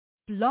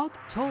Blog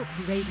Talk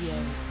Radio.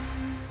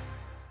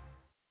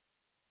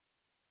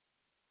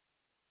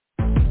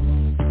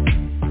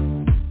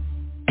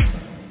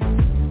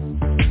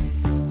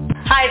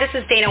 Hi, this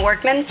is Dana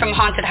Workman from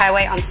Haunted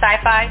Highway on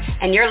Sci-Fi,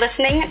 and you're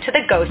listening to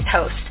the Ghost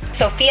Host,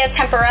 Sophia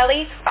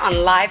Temperilli on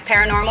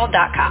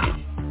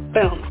liveparanormal.com.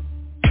 Boom.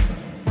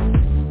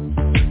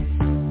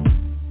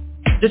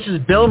 This is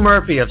Bill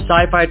Murphy of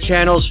Sci-Fi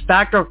Channel's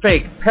Fact or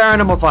Fake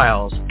Paranormal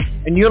Files,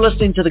 and you're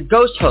listening to the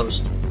Ghost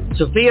Host,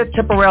 Sophia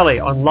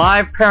Temperilli on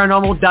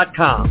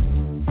liveparanormal.com.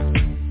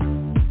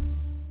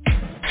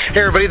 Hey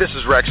everybody, this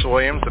is Rex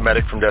Williams, the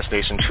medic from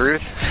Destination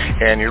Truth,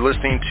 and you're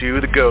listening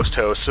to the Ghost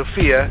Host,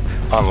 Sophia,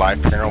 on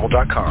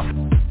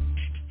liveparanormal.com.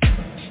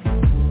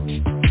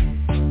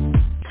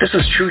 This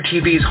is True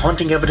TV's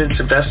haunting evidence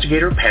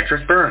investigator,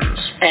 Patrick Burns.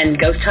 And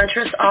Ghost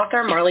Huntress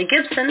author, Marley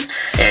Gibson.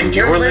 And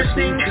you're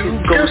listening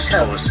to Ghost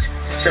Host,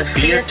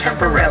 Sophia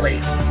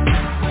Temperilli.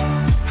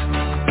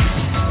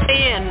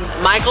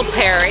 And Michael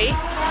Perry.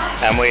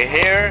 And we're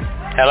here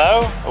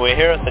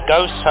at the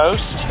Ghost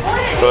Host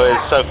with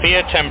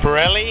Sophia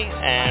Temperilli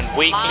and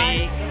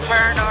weekly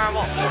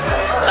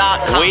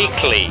Paranormal.com.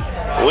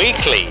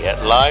 Weekly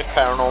at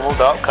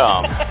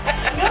liveparanormal.com.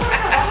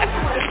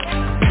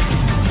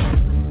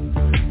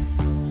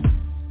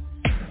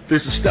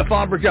 This is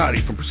Stefan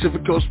Brigatti from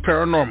Pacific Coast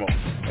Paranormal,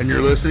 and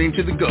you're listening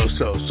to the Ghost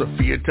Host,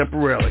 Sophia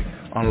Temperilli,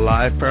 on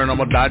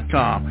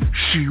liveparanormal.com.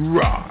 She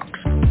rocks.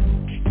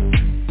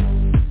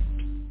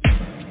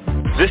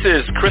 This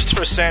is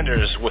Christopher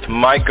Sanders with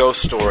My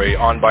Ghost Story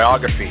on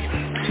Biography.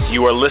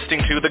 You are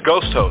listening to the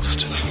Ghost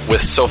Host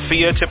with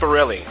Sophia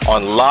Temperilli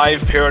on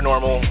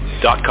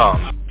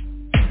liveparanormal.com.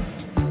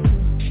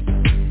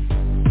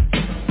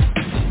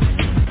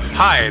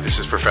 Hi, this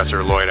is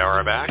Professor Lloyd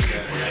Auerbach,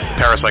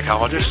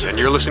 parapsychologist, and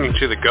you're listening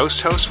to the Ghost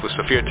Host with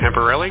Sophia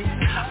Temperilli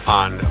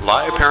on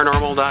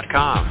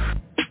liveparanormal.com.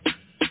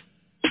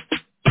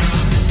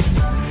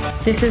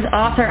 This is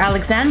author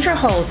Alexandra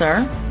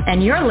Holzer,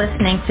 and you're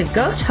listening to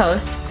Ghost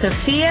Host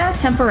Sophia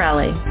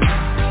Temperilli.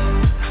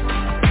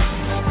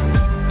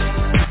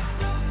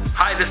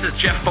 Hi, this is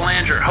Jeff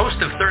Belanger,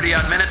 host of 30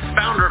 Odd Minutes,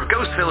 founder of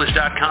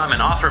GhostVillage.com,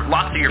 and author of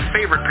lots of your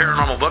favorite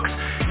paranormal books,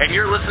 and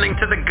you're listening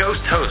to the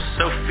Ghost Host,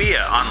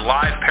 Sophia, on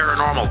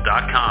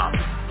liveparanormal.com.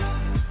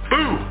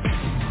 Boo!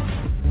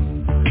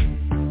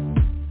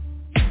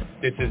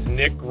 This is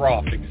Nick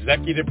Groff,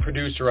 executive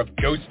producer of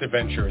Ghost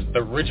Adventures, the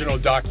original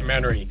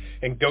documentary,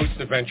 and Ghost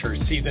Adventures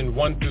Season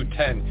 1 through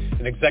 10,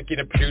 and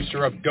executive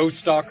producer of Ghost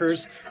Stalkers,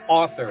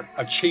 author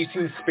of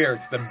Chasing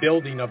Spirits, the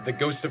building of the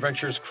Ghost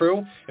Adventures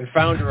crew, and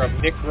founder of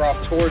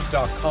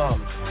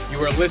NickGroffTours.com. You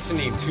are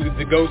listening to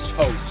the Ghost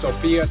Host,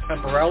 Sophia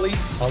Temperilli,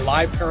 on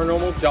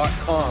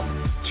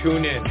liveparanormal.com.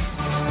 Tune in.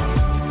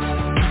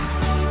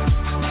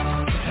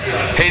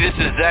 Hey, this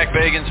is Zach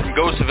Bagans from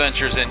Ghost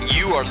Adventures, and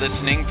you are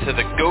listening to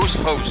the Ghost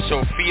Host,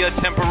 Sophia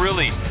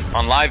Temperilli,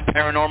 on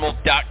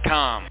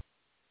liveparanormal.com.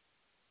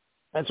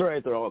 That's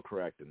right, they're all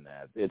correct in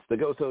that. It's the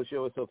Ghost Host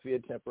Show with Sophia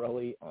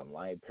Temperilli on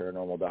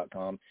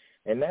liveparanormal.com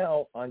and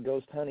now on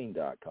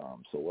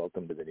ghosthunting.com. So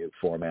welcome to the new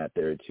format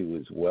there too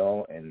as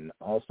well, and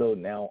also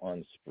now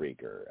on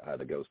Spreaker,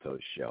 the Ghost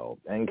Host Show.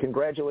 And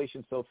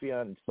congratulations,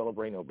 Sophia, on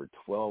celebrating over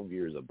 12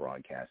 years of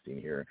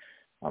broadcasting here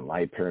on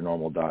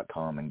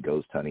liveparanormal.com and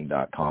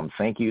ghosthunting.com.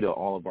 Thank you to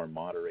all of our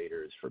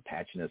moderators for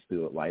patching us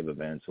through at live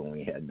events when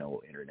we had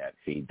no internet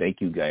feed.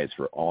 Thank you guys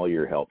for all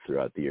your help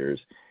throughout the years.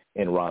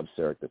 And Rob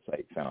Sarek, the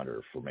site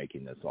founder, for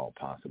making this all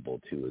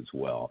possible too as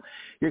well.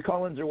 Your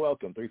call-ins are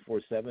welcome,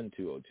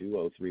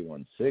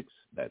 347-202-0316.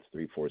 That's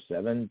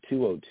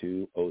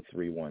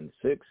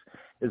 347-202-0316.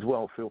 As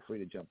well, feel free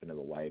to jump into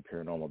the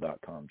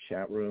liveparanormal.com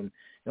chat room.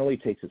 It only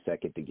takes a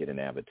second to get an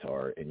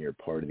avatar, and you're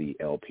part of the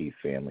LP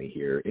family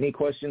here. Any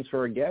questions for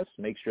our guests?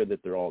 Make sure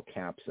that they're all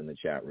caps in the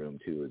chat room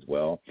too as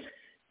well.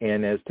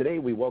 And as today,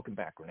 we welcome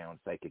back renowned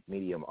psychic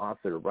medium,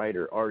 author,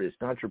 writer, artist,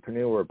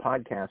 entrepreneur,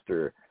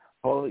 podcaster,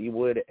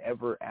 Hollywood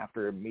Ever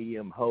After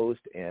medium host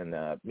and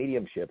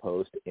mediumship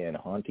host and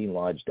Haunting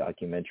Lodge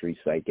documentary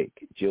psychic,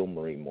 Jill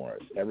Marie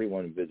Morris.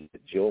 Everyone visit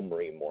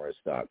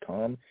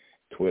JillMarieMorris.com,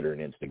 Twitter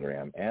and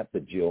Instagram at the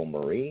Jill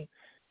Marie.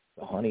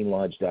 The Haunting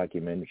Lodge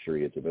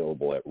documentary is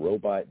available at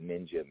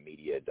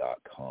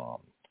RobotNinjaMedia.com.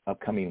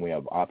 Upcoming, we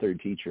have author,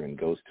 teacher, and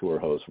ghost tour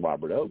host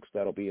Robert Oakes.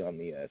 That'll be on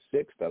the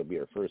 6th. That'll be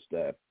our first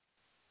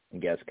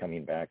guest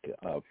coming back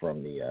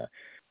from the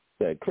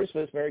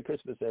Christmas. Merry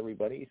Christmas,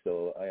 everybody.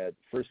 So I had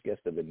first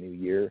guest of the new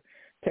year,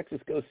 Texas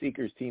Ghost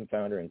Seekers team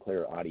founder and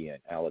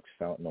clairaudient Alex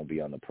Fountain will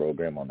be on the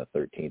program on the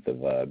 13th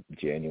of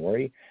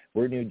January.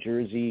 We're New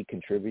Jersey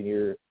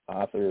contributor,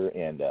 author,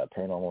 and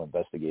paranormal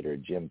investigator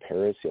Jim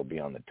Paris. He'll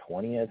be on the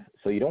 20th.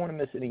 So you don't want to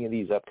miss any of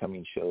these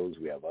upcoming shows.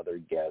 We have other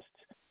guests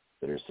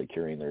that are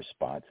securing their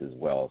spots as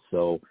well.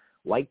 So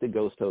like the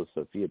Ghost Host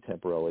Sophia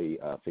Temperilli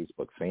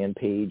Facebook fan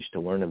page to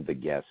learn of the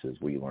guests as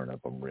we learn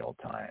of them real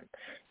time.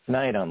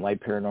 Tonight on Live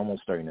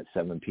Paranormal, starting at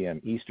 7 p.m.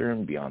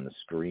 Eastern, Beyond the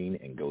Screen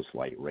and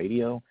Ghostlight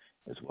Radio,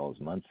 as well as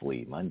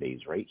monthly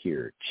Mondays right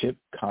here. Chip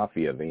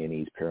Coffey of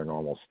A&E's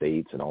Paranormal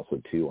States, and also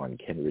too on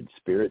Kindred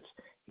Spirits.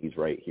 He's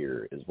right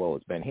here, as well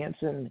as Ben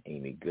Hansen,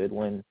 Amy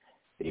Goodwin,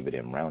 David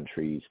M.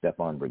 Roundtree,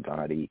 Stefan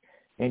Brigatti,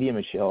 Andy and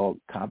Michelle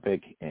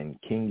Kopic, and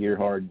King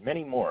Gearhard,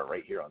 many more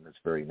right here on this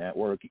very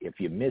network. If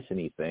you miss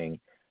anything,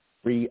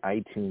 free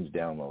iTunes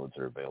downloads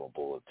are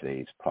available of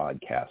today's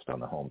podcast on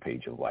the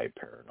homepage of Live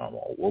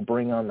Paranormal. We'll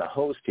bring on the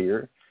host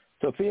here.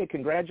 Sophia,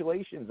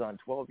 congratulations on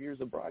 12 years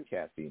of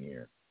broadcasting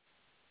here.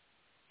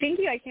 Thank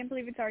you. I can't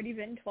believe it's already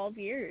been 12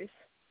 years.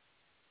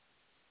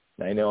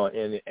 I know,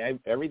 and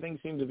everything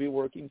seems to be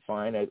working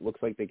fine. It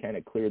looks like they kind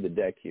of cleared the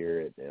deck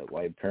here at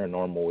Live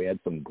Paranormal. We had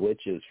some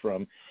glitches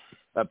from,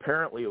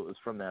 apparently it was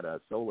from that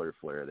solar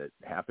flare that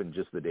happened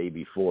just the day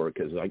before,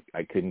 because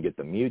I couldn't get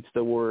the mutes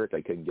to work.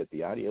 I couldn't get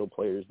the audio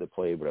players to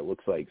play, but it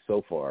looks like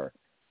so far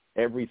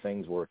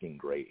everything's working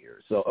great here.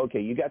 So,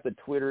 okay, you got the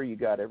Twitter, you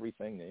got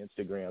everything, the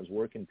Instagrams.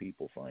 Where can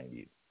people find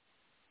you?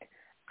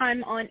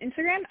 I'm on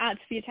Instagram at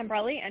Sophia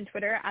Temperilli and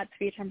Twitter at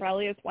Sophia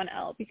Temperilli with one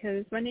L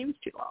because my name's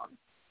too long.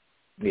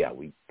 Yeah,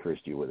 we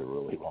cursed you with a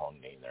really long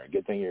name there.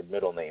 Good thing your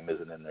middle name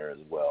isn't in there as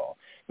well.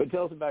 But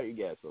tell us about your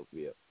guest,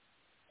 Sophia.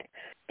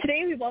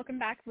 Today we welcome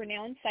back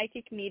renowned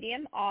psychic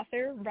medium,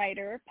 author,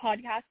 writer,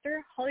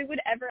 podcaster, Hollywood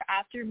Ever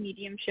After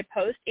mediumship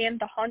host, and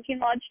the Haunting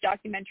Lodge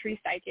documentary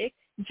psychic,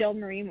 Jill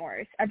Marie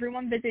Morris.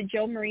 Everyone visit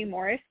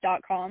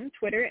JillMarieMorris.com,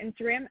 Twitter,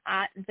 Instagram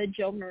at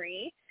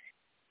TheJillMarie.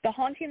 The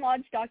Haunting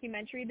Lodge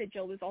documentary that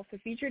Jill was also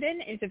featured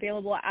in is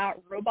available at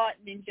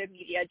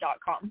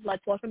RobotNinjaMedia.com.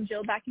 Let's welcome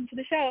Jill back into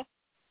the show.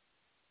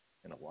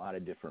 And a lot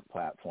of different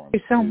platforms.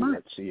 Thank you so much.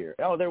 Let's see here.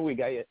 Oh, there we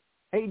got you.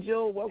 Hey,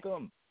 Jill,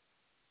 welcome.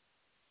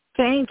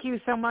 Thank you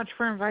so much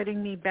for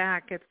inviting me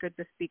back. It's good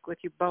to speak with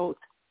you both.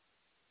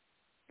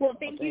 Well,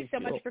 thank you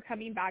so much for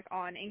coming back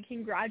on, and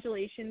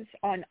congratulations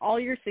on all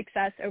your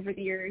success over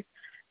the years.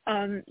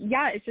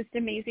 It's just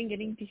amazing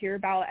getting to hear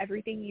about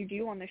everything you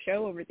do on the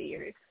show over the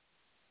years.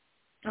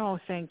 Oh,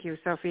 thank you,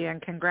 Sophia,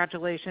 and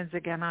congratulations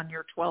again on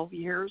your 12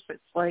 years.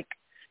 It's like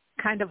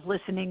kind of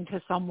listening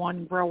to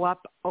someone grow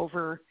up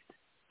over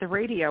the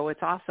radio.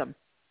 It's awesome.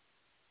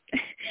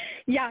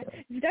 Yeah,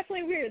 it's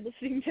definitely weird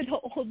listening to the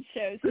old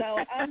shows. So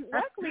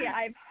luckily,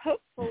 I've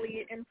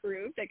hopefully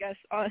improved. I guess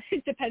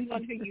it depends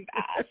on who you've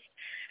asked.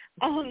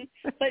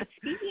 But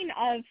speaking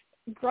of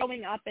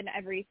growing up and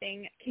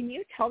everything, can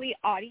you tell the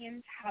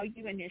audience how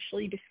you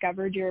initially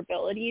discovered your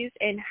abilities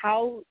and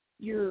how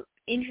your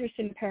interest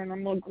in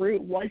paranormal grew?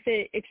 Was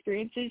it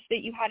experiences that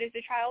you had as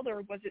a child,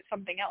 or was it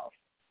something else?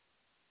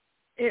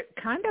 It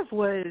kind of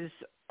was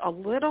a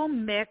little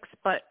mix,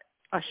 but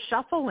a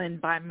shuffle in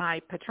by my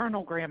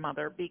paternal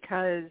grandmother,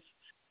 because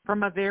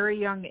from a very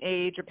young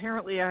age,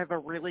 apparently I have a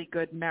really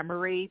good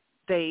memory.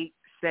 They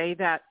say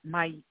that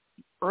my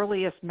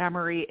earliest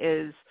memory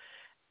is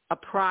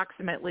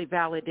approximately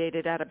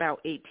validated at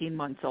about 18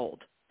 months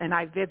old, and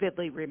I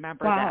vividly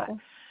remember that.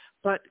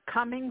 But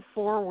coming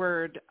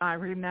forward, I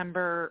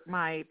remember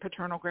my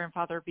paternal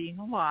grandfather being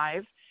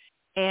alive,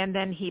 and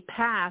then he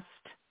passed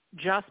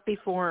just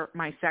before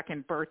my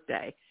second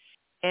birthday.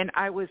 And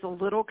I was a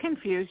little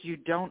confused. You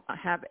don't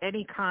have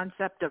any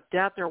concept of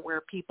death or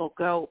where people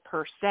go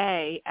per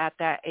se at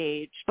that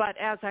age. But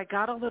as I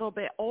got a little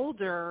bit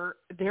older,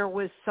 there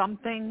was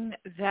something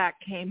that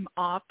came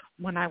up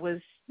when I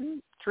was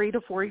 3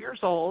 to 4 years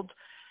old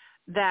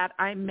that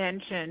I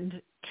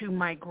mentioned to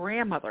my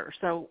grandmother,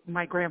 so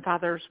my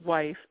grandfather's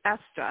wife,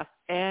 Esther,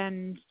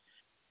 and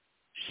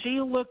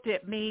she looked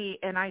at me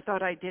and I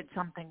thought I did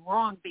something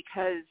wrong,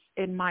 because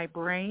in my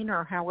brain,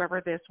 or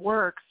however this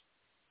works,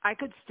 I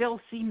could still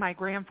see my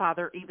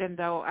grandfather even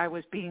though I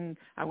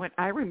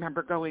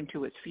remember going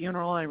to his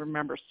funeral. I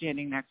remember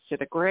standing next to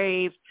the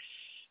grave.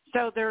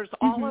 So there's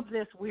all of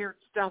this weird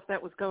stuff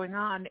that was going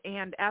on.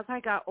 And as I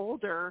got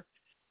older,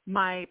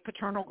 my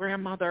paternal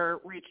grandmother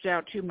reached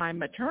out to my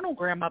maternal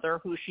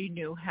grandmother, who she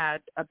knew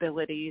had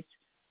abilities.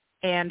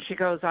 And she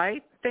goes, I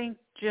think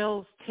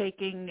Jill's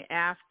taking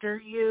after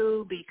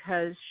you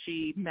because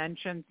she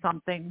mentioned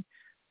something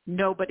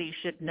nobody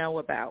should know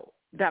about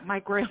that my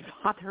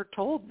grandfather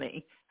told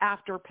me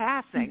after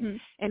passing.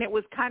 And it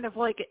was kind of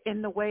like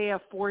in the way a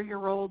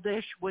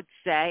 4-year-old-ish would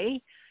say,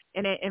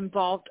 and it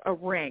involved a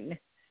ring.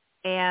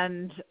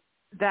 And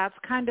that's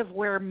kind of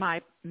where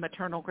my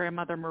maternal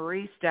grandmother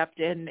Marie stepped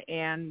in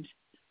and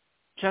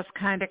just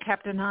kind of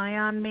kept an eye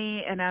on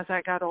me. And as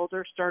I got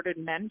older, started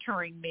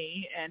mentoring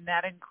me. And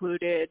that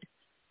included,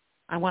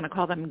 I want to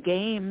call them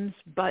games,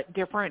 but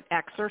different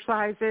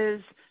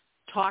exercises,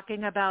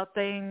 talking about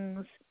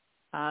things,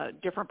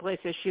 different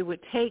places she would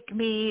take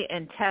me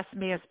and test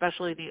me,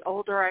 especially the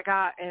older I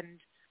got. And,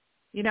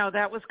 you know,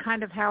 that was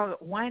kind of how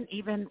it went,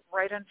 even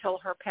right until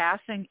her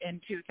passing in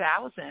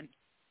 2000.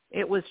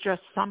 It was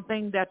just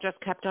something that just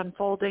kept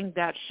unfolding,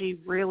 that she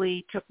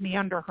really took me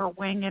under her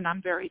wing, and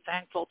I'm very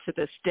thankful to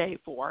this day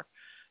for,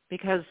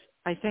 because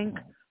I think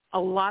a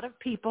lot of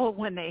people,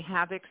 when they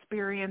have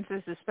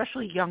experiences,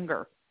 especially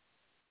younger,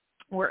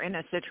 we're in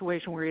a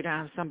situation where you don't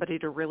have somebody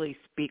to really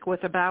speak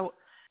with about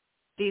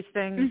these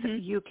things.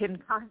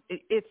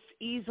 It's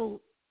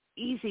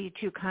easy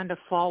to kind of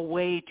fall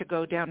way to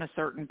go down a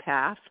certain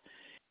path.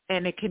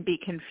 and it can be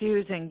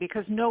confusing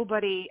because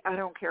nobody, I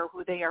don't care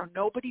who they are,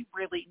 nobody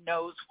really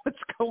knows what's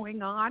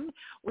going on.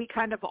 We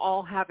kind of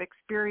all have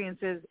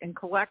experiences, and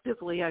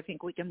collectively I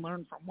think we can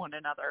learn from one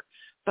another.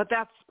 But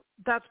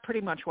that's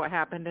pretty much what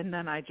happened. And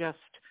then I just,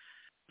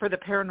 for the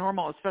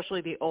paranormal, especially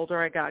the older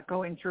I got,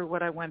 going through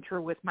what I went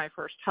through with my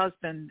first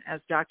husband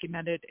as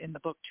documented in the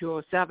book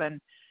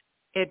 207,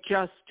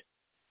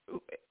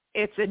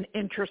 it's an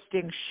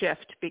interesting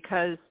shift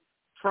because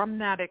from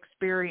that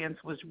experience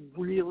was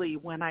really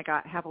when I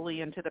got heavily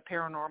into the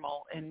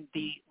paranormal in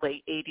the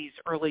late 80s,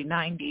 early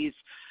 90s,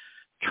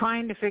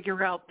 trying to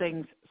figure out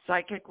things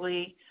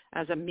psychically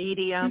as a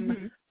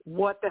medium,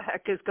 what the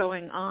heck is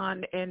going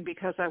on. And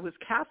because I was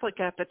Catholic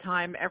at the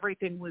time,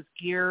 everything was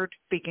geared,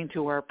 speaking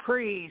to our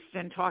priest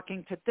and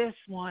talking to this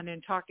one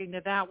and talking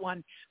to that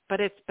one. But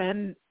it's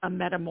been a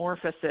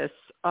metamorphosis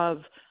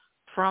of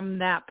from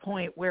that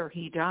point where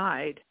he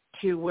died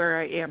to where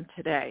I am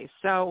today.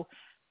 So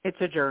it's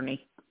a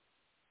journey,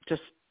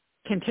 just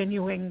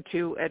continuing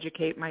to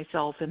educate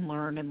myself and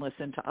learn and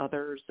listen to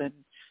others and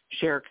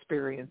share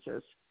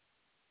experiences.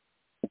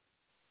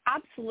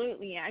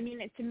 Absolutely. I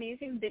mean, it's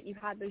amazing that you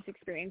had those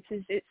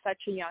experiences at such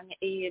a young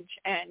age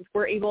and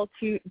were able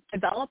to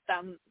develop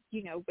them,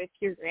 with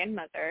your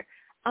grandmother.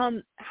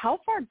 How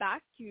far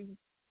back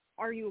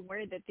are you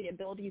aware that the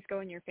abilities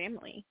go in your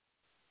family?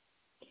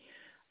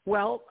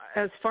 Well,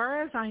 as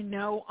far as I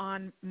know,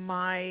 on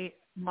my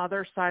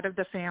mother's side of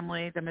the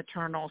family, the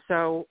maternal,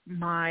 so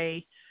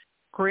my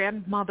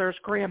grandmother's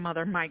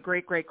grandmother, my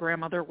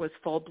great-great-grandmother, was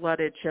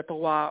full-blooded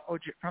Chippewa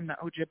from the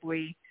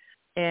Ojibwe,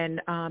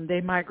 and they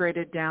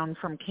migrated down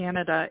from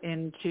Canada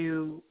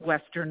into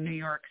western New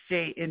York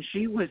State, and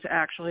she was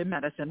actually a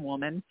medicine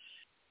woman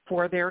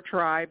for their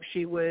tribe.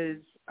 She was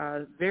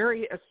a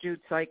very astute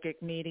psychic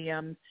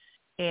medium,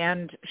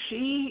 and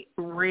she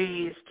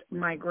raised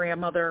my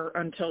grandmother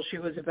until she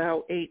was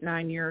about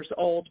 8-9 years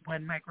old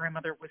when my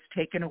grandmother was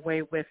taken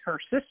away with her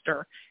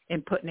sister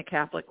and put in a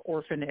Catholic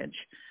orphanage.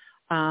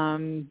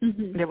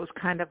 It was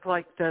kind of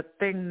like the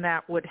thing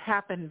that would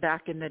happen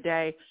back in the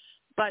day.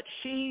 But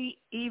she,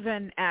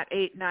 even at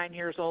 8-9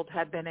 years old,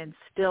 had been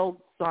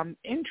instilled some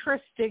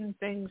interesting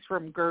things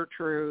from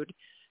Gertrude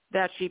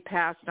that she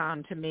passed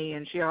on to me.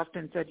 And she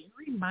often said, you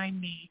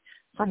remind me,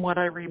 from what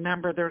I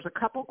remember, there's a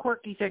couple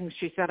quirky things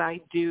she said I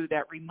do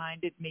that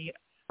reminded me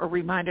or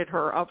reminded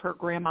her of her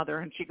grandmother.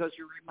 And she goes,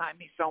 you remind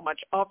me so much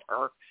of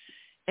her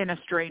in a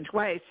strange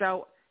way.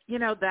 So,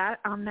 that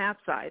on that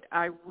side.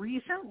 I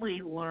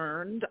recently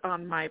learned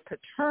on my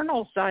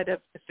paternal side of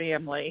the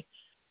family,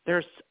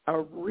 there's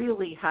a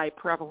really high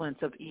prevalence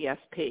of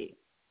ESP.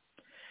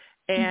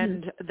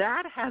 And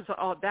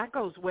that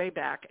goes way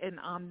back. And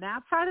on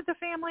that side of the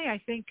family,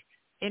 I think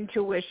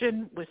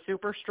intuition was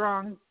super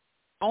strong.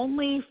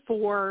 Only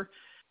for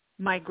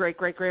my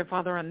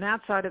great-great-grandfather on that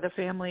side of the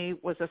family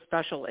was a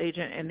special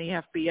agent in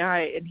the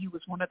FBI, and he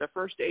was one of the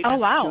first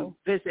agents to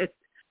visit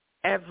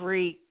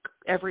every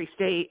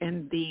state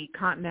in the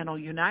continental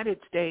United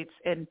States,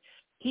 and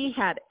he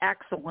had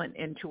excellent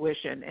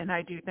intuition. And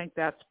I do think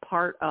that's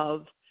part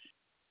of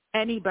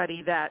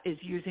anybody that is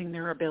using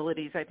their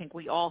abilities. I think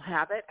we all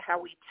have it.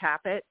 How we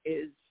tap it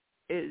is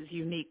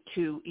unique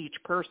to each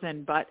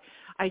person, but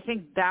I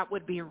think that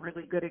would be a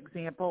really good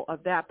example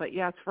of that. But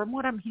yes, from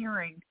what I'm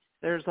hearing,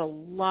 there's a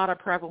lot of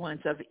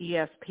prevalence of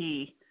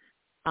ESP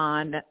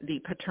on the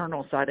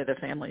paternal side of the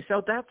family.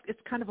 So it's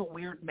kind of a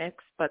weird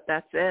mix, but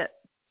that's it.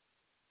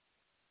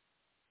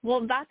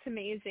 Well, that's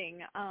amazing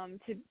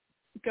to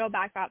go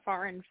back that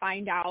far and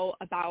find out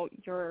about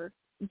your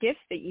gifts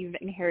that you've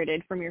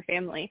inherited from your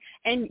family.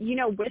 And,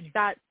 with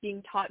that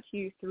being taught to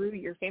you through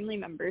your family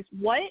members,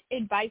 what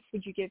advice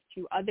would you give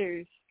to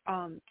others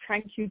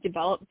trying to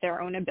develop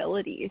their own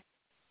abilities?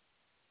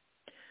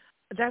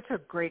 That's a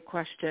great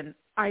question.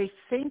 I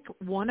think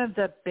one of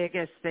the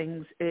biggest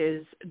things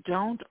is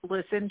don't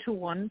listen to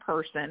one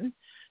person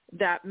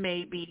that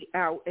may be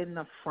out in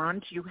the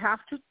front. You have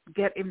to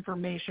get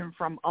information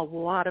from a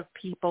lot of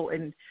people,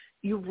 and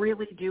you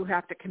really do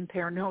have to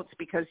compare notes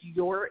because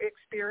your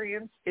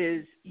experience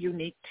is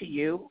unique to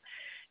you,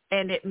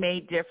 and it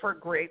may differ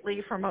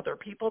greatly from other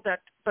people.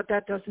 But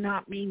that does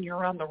not mean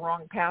you're on the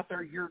wrong path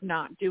or you're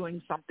not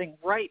doing something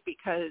right,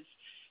 because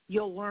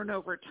you'll learn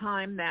over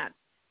time that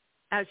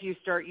as you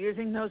start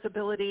using those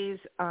abilities,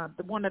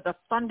 one of the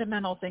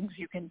fundamental things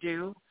you can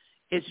do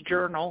is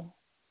journal,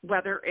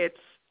 whether it's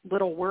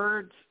little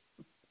words,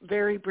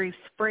 very brief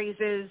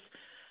phrases,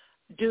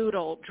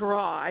 doodle,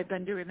 draw. I've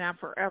been doing that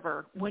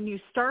forever. When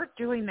you start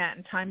doing that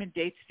and time and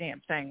date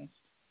stamp things,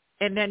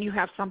 and then you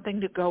have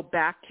something to go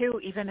back to,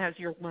 even as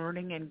you're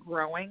learning and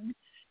growing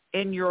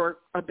in your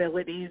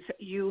abilities,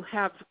 you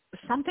have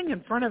something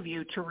in front of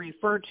you to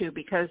refer to,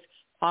 because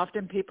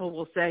often people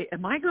will say,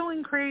 am I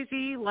going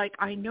crazy? Like,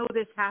 I know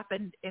this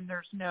happened, and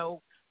there's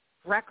no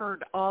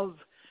record of,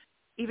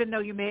 even though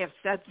you may have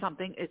said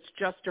something, it's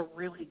just a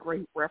really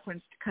great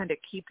reference to kind of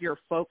keep your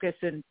focus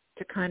and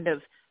to kind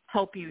of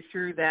help you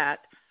through that.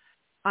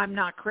 I'm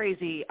not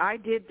crazy. I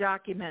did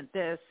document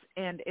this,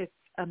 and it's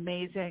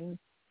amazing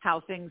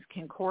how things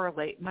can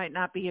correlate. Might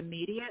not be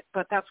immediate,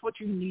 but that's what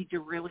you need to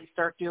really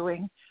start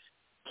doing.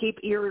 Keep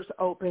ears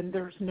open.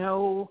 There's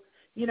no,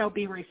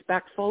 be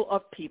respectful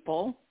of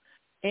people.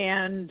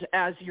 And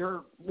as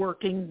you're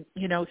working,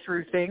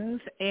 through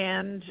things,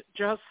 and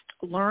just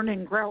learn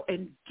and grow,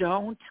 and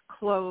don't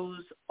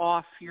close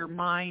off your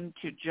mind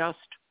to just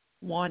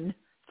one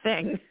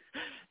thing.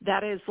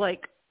 That is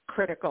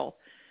critical.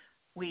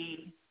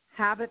 We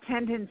have a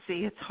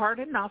tendency, it's hard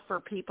enough for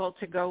people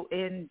to go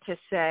in to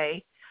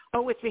say,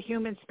 oh, it's a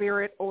human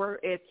spirit or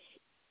it's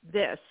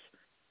this.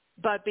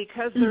 But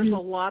because there's a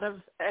lot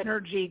of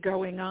energy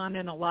going on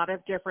and a lot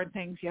of different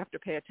things, you have to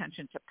pay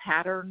attention to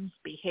patterns,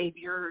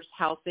 behaviors,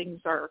 how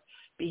things are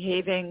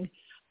behaving,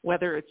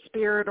 whether it's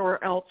spirit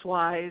or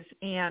elsewise.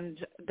 And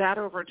that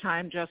over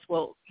time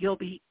you'll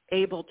be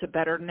able to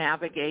better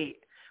navigate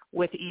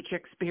with each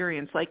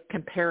experience,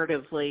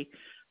 comparatively.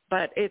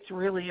 But it's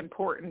really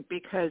important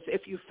because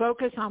if you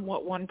focus on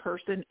what one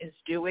person is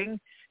doing,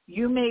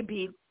 you may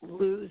be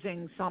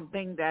losing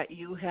something that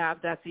you have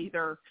that's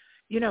either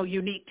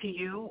unique to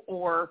you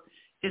or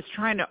is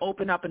trying to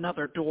open up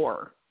another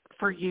door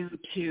for you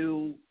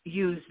to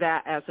use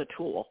that as a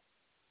tool.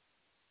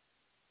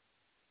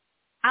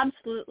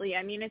 Absolutely.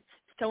 I mean, it's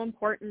so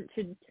important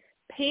to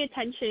pay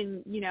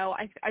attention.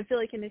 I feel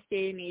like in this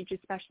day and age,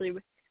 especially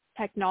with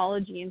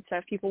technology and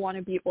stuff, people want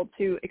to be able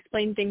to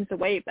explain things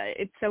away, but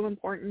it's so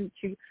important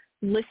to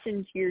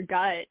listen to your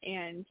gut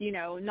and,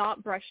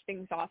 not brush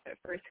things off at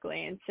first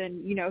glance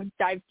and,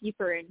 dive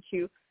deeper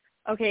into,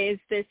 okay, is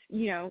this,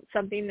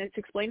 something that's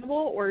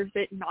explainable or is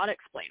it not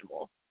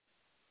explainable?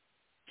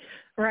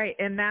 Right.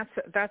 And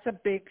that's a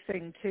big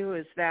thing too,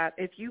 is that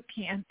if you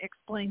can't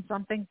explain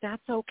something,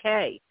 that's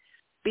okay.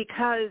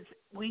 Because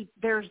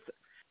there's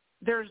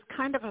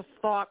kind of a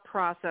thought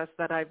process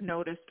that I've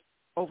noticed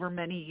over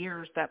many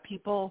years that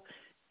people,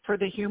 for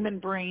the human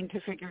brain to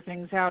figure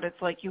things out,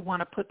 it's like you want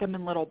to put them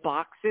in little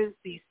boxes,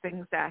 these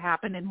things that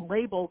happen, and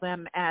label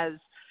them as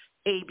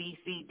A, B,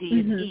 C, D,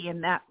 and E,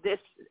 and that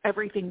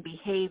everything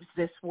behaves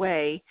this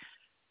way.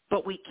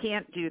 But we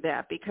can't do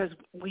that because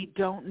we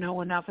don't know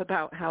enough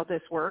about how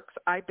this works.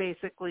 I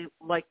basically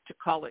like to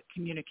call it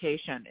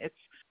communication.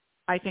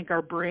 I think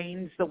our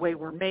brains, the way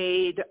we're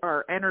made,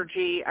 our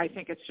energy, I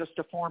think it's just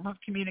a form of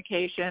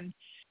communication,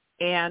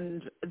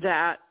 and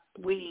that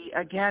we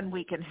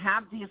can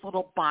have these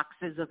little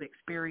boxes of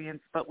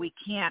experience, but we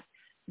can't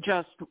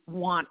just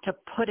want to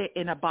put it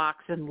in a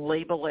box and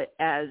label it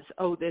as,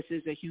 oh, this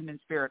is a human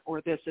spirit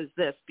or this is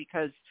this,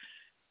 because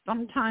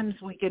sometimes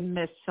we can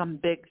miss some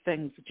big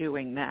things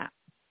doing that.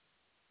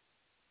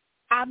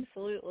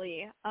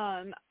 Absolutely.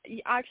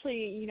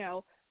 Actually,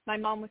 my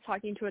mom was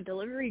talking to a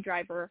delivery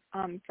driver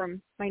from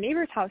my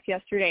neighbor's house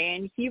yesterday,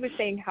 and he was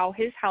saying how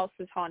his house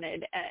is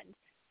haunted and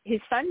his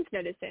son's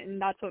noticed it.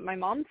 And that's what my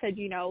mom said,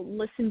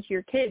 listen to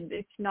your kids.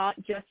 It's not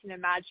just an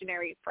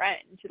imaginary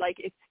friend.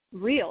 It's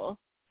real.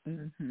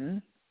 Mm-hmm.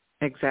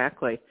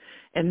 Exactly.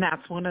 And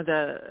that's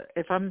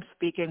if I'm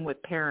speaking with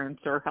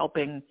parents or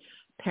helping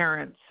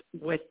parents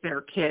with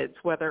their kids,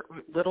 whether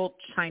little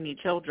tiny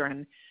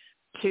children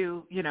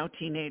to,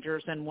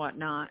 teenagers and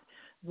whatnot,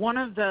 one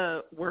of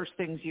the worst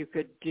things you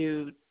could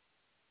do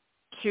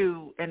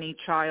to any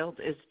child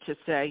is to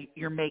say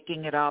you're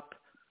making it up,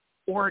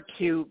 or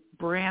to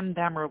brand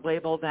them or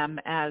label them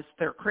as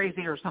they're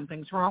crazy or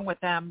something's wrong with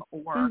them,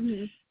 or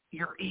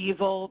you're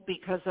evil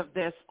because of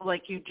this.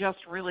 You just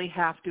really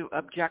have to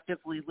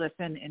objectively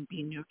listen and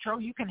be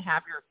neutral. You can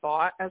have your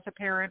thought as a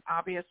parent,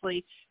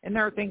 obviously, and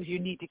there are things you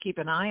need to keep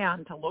an eye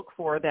on to look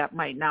for that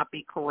might not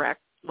be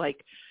correct,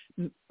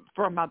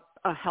 from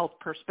a health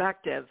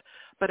perspective.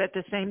 But at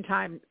the same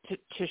time,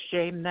 to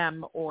shame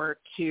them or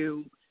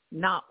to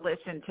not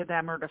listen to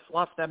them or to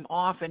fluff them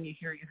off, and you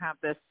have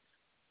this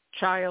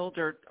child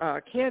or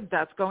kid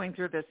that's going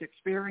through this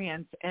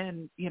experience,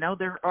 and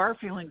there are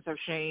feelings of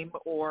shame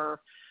or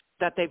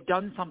that they've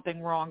done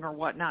something wrong or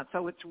whatnot.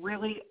 So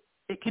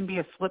it can be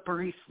a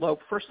slippery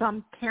slope for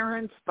some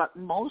parents, but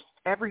most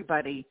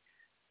everybody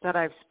that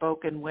I've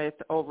spoken with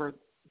over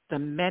the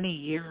many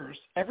years,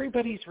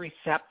 everybody's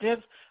receptive,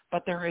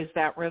 but there is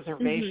that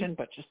reservation,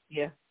 but just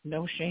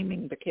no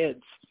shaming the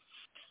kids.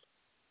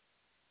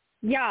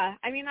 Yeah,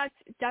 I mean, that's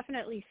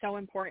definitely so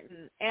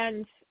important.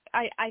 And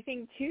I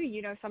think, too,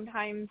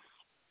 sometimes,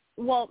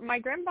 my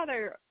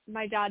grandfather,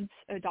 my dad's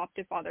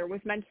adoptive father,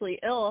 was mentally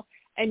ill,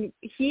 and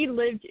he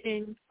lived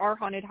in our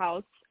haunted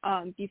house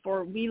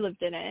before we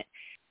lived in it.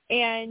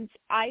 And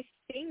I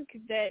think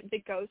that the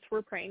ghosts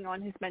were preying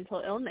on his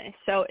mental illness.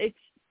 So it's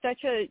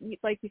such a,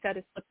 like you said,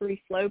 a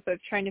slippery slope of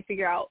trying to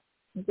figure out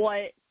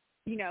what,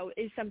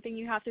 is something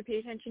you have to pay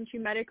attention to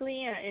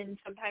medically, and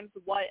sometimes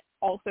what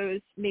also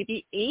is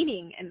maybe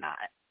aiding in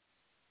that.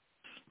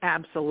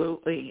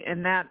 Absolutely.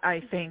 And that,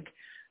 I think,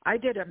 I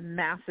did a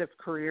massive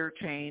career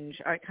change.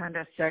 I kind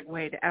of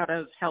segued out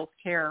of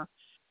healthcare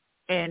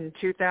in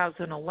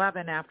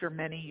 2011 after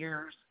many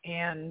years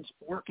and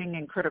working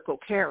in critical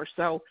care.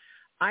 So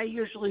I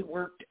usually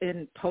worked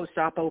in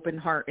post-op open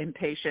heart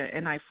inpatient,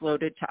 and I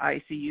floated to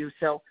ICU.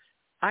 So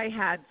I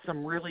had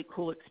some really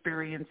cool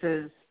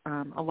experiences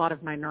a lot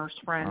of my nurse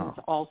friends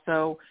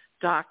also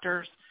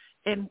doctors.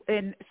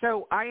 And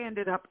so I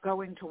ended up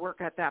going to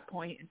work at that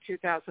point in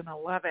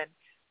 2011,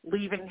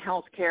 leaving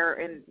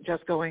healthcare and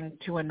just going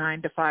to a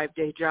 9-to-5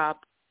 day job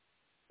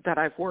that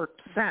I've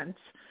worked since.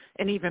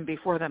 And even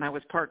before then, I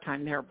was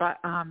part-time there. But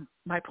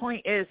my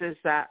point is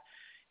that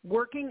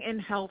working in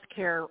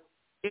healthcare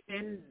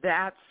in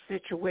that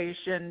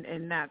situation,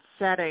 in that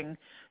setting,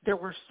 there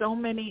were so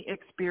many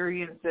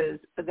experiences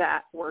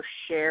that were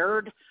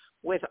shared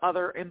with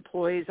other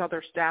employees,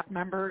 other staff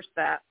members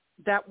that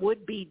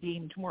would be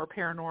deemed more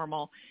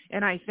paranormal.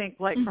 And I think,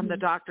 like, from the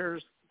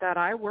doctors that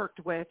I worked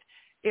with,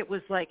 it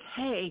was like,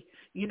 hey,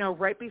 you know,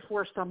 right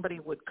before somebody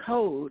would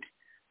code,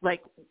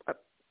 like,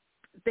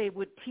 they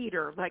would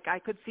teeter. Like, I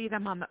could see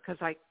them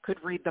because I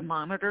could read the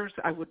monitors.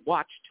 I would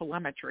watch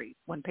telemetry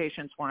when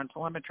patients were on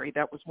telemetry.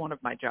 That was one of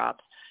my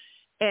jobs.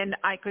 And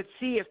I could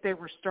see if they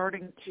were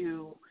starting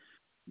to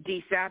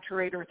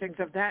desaturate or things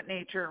of that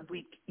nature.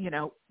 We, you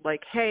know,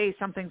 like, hey,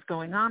 something's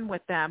going on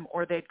with them,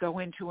 or they'd go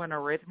into an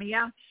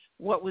arrhythmia.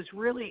 What was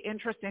really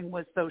interesting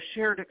was those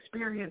shared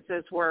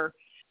experiences where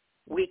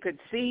we could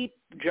see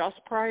just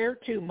prior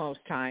to, most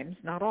times,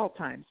 not all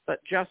times, but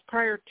just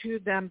prior to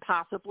them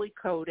possibly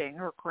coding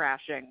or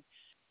crashing,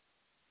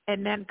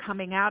 and then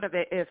coming out of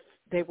it, if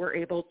they were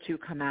able to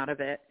come out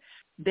of it,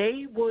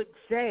 they would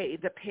say,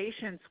 the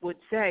patients would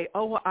say,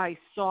 oh, I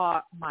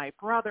saw my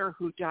brother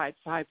who died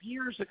 5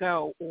 years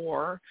ago.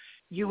 Or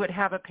you would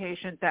have a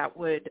patient that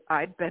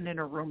I'd been in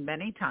a room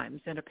many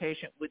times, and a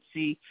patient would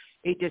see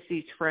a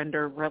deceased friend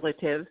or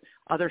relative.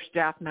 Other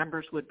staff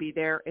members would be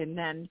there, and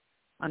then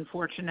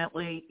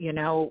unfortunately, you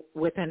know,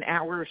 within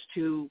hours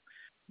to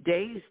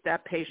days,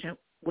 that patient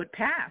would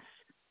pass.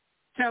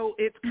 So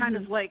it's kind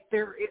of like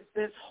there is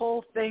this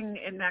whole thing,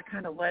 and that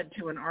kind of led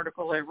to an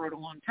article I wrote a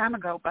long time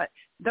ago. But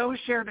those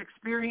shared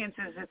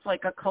experiences, it's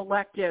like a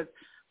collective,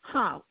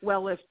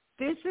 well, if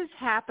this is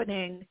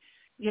happening,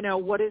 you know,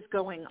 what is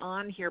going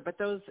on here? But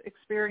those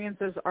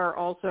experiences are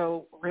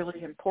also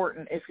really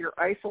important. If you're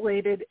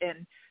isolated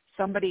and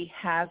somebody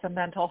has a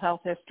mental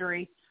health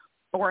history,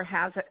 or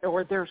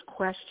there's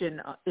question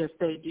if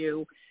they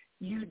do,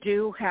 you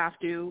do have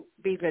to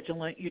be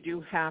vigilant. You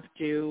do have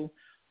to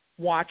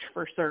watch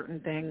for certain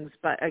things.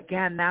 But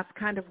again, that's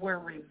kind of where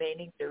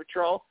remaining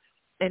neutral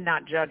and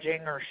not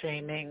judging or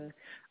shaming.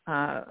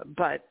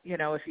 But, you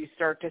know, if you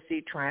start to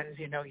see trends,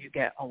 you know, you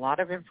get a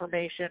lot of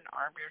information,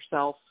 arm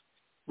yourself.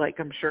 Like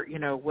I'm sure, you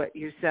know, what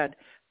you said,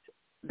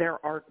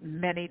 there are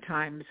many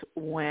times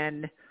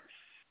when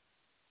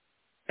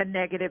a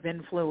negative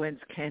influence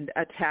can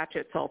attach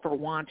itself or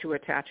want to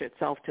attach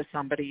itself to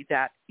somebody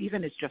that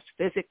even is just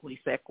physically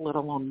sick, let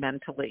alone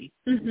mentally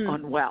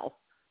unwell.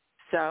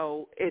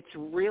 So it's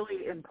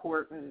really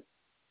important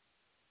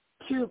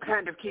to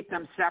kind of keep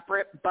them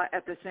separate, but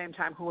at the same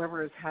time,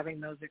 whoever is having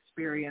those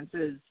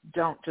experiences,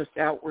 don't just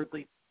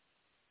outwardly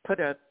put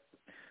a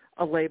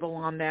label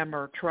on them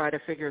or try to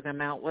figure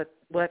them out.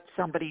 Let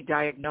somebody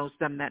diagnose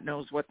them that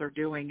knows what they're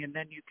doing, and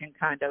then you can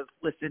kind of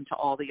listen to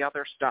all the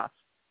other stuff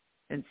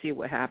and see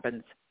what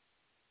happens.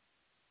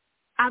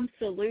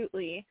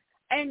 Absolutely.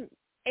 And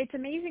it's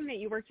amazing that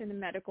you worked in the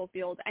medical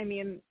field. I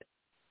mean,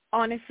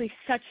 honestly,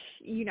 such,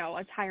 you know,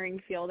 a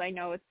tiring field. I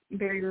know it's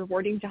very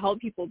rewarding to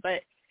help people,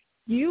 but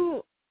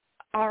you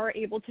are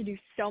able to do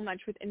so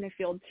much within the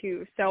field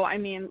too. So, I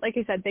mean, like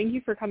I said, thank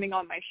you for coming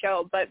on my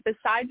show. But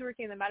besides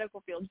working in the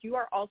medical field, you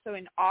are also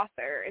an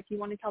author, if you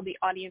want to tell the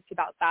audience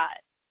about that.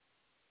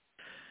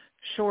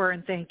 Sure,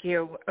 and thank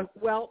you.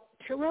 Well,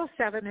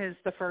 207 is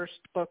the first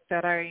book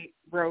that I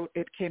wrote.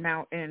 It came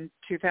out in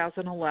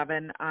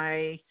 2011.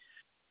 I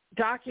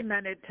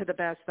documented to the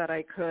best that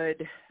I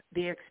could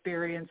the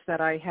experience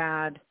that I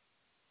had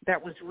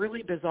that was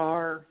really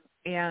bizarre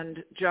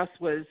and just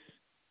was,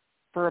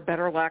 for a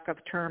better lack of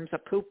terms, a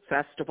poop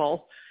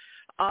festival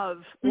of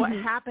what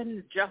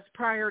happened just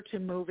prior to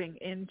moving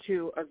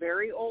into a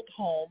very old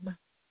home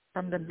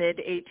from the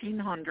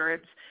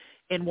mid-1800s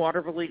in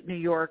Waterville, New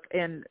York,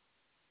 and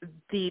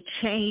the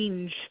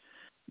change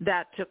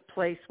that took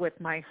place with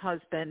my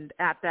husband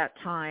at that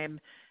time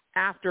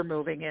after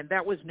moving in.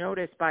 That was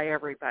noticed by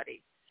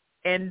everybody.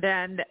 And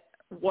then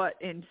what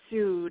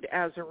ensued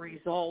as a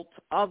result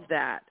of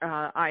that,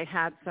 I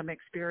had some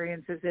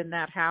experiences in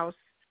that house.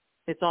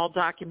 It's all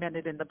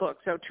documented in the book.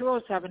 So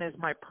 207 is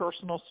my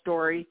personal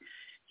story.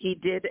 He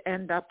did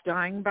end up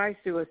dying by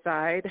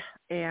suicide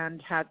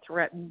and had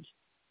threatened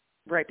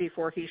right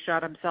before he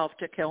shot himself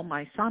to kill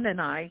my son and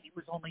I. He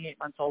was only 8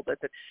 months old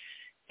at the time.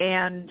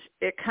 And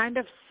it kind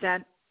of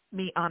sent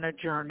me on a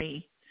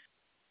journey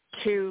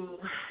to,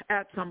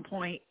 at some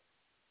point,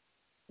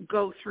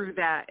 go through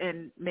that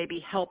and maybe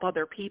help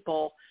other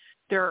people.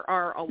 There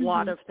are a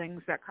lot of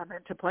things that come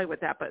into play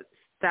with that, but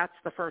that's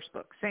the first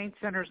book. Saints,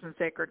 Sinners, and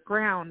Sacred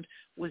Ground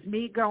was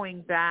me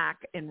going back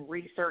and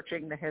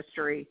researching the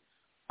history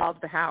of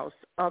the house,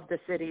 of the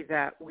city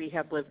that we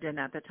had lived in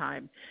at the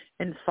time,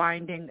 and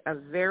finding a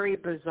very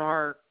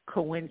bizarre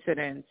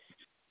coincidence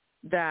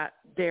that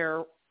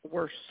there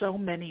were so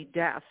many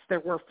deaths. There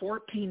were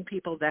 14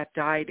 people that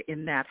died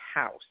in that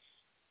house.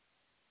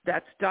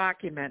 That's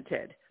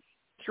documented.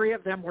 3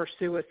 of them were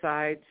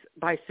suicides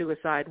by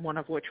suicide, one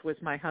of which was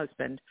my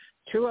husband.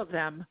 2 of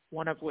them,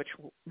 one of which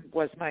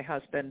was my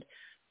husband,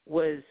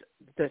 was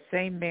the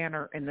same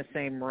manner in the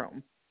same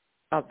room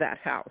of that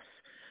house.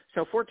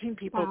 So 14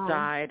 people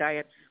died.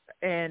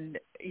 And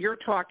you're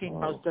talking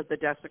most of the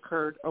deaths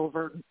occurred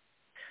over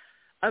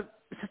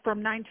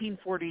from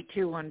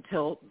 1942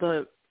 until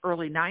the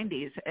early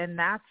 90s, and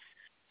that's,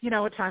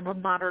 a time of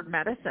modern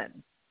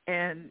medicine.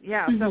 And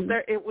so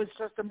it was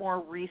just a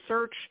more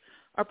research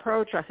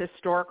approach, a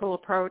historical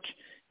approach,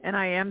 and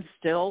I am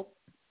still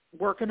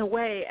working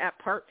away at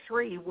part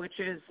 3, which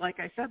is, like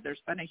I said,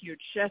 there's been a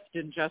huge shift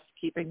in just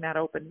keeping that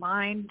open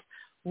mind,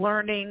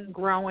 learning,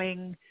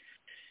 growing,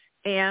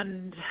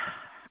 and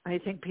I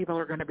think people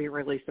are going to be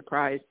really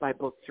surprised by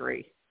book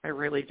 3. I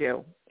really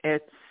do.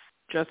 It's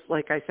just,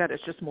 like I said,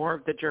 it's just more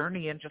of the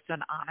journey and just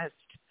an honest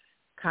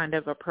kind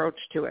of approach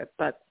to it,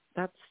 but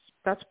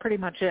that's pretty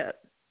much it.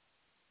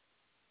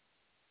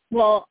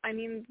 Well, I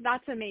mean,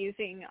 that's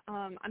amazing.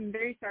 I'm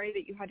very sorry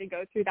that you had to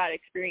go through that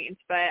experience,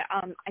 but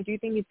I do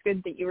think it's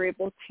good that you were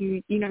able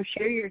to,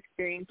 share your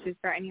experiences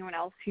for anyone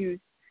else who's,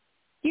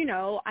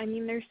 I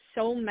mean, there's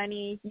so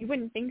many, you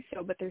wouldn't think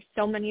so, but there's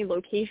so many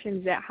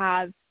locations that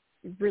have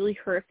really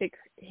horrific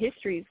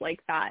histories like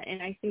that.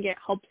 And I think it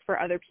helps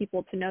for other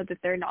people to know that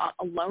they're not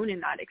alone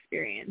in that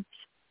experience.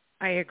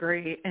 I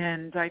agree.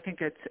 And I think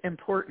it's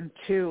important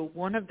too.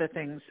 One of the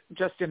things,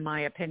 just in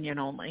my opinion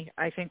only,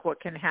 I think what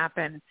can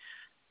happen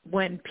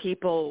when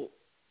people,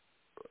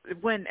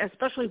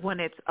 especially when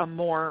it's a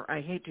more,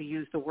 I hate to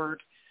use the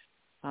word,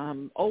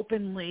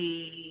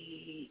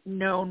 openly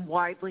known,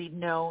 widely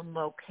known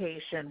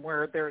location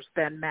where there's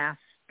been mass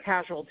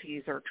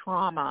casualties or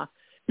trauma,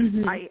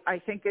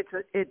 I think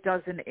it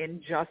does an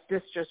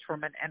injustice just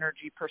from an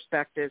energy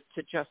perspective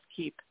to just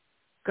keep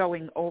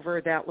going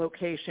over that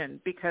location,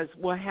 because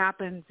what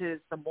happens is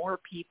the more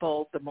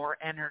people, the more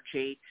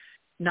energy.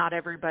 Not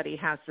everybody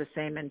has the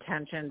same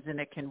intentions, and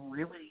it can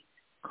really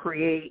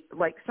create,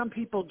 like, some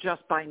people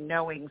just by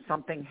knowing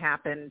something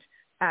happened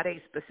at a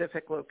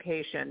specific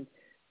location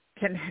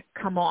can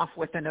come off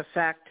with an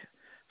effect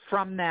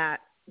from that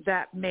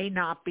may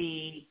not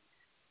be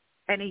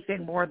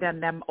anything more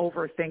than them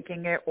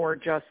overthinking it or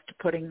just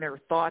putting their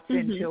thoughts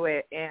into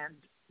it, and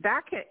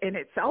that can, in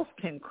itself,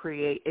 can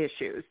create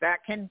issues. That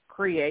can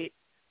create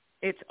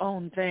its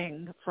own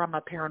thing from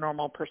a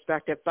paranormal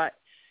perspective. But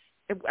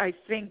I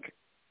think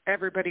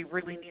everybody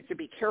really needs to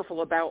be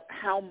careful about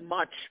how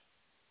much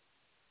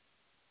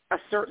a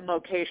certain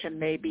location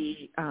may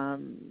be,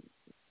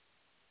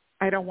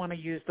 I don't want to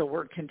use the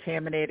word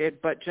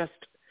contaminated, but just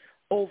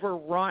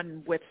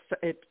overrun with,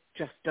 it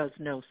just does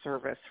no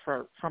service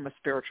from a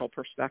spiritual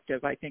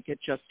perspective. I think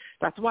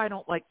that's why I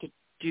don't like to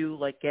do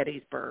like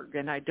Gettysburg.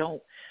 And I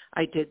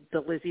did the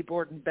Lizzie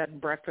Borden Bed and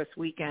Breakfast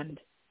weekend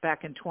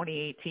back in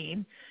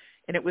 2018.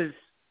 And it was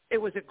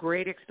a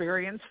great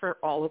experience for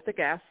all of the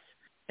guests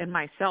and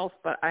myself,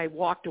 but I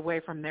walked away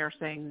from there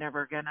saying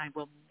never again. I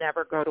will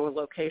never go to a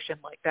location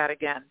like that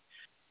again.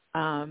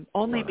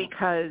 Only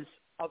because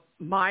of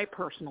my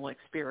personal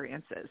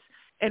experiences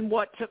and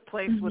what took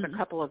place with a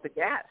couple of the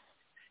guests.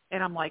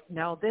 And I'm like,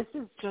 no, this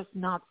is just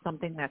not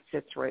something that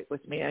sits right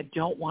with me. I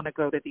don't want to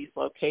go to these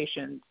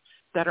locations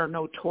that are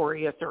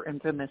notorious or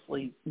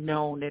infamously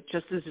known. It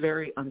just is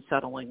very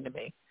unsettling to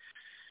me.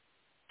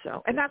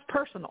 So, and that's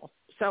personal.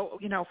 So,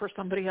 for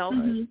somebody else,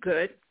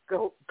 good,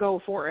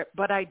 go for it.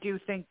 But I do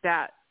think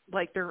that,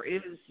 like, there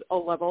is a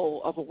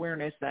level of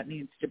awareness that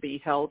needs to be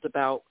held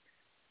about,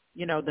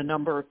 the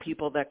number of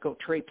people that go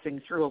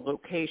traipsing through a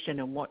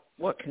location and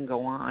what can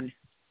go on.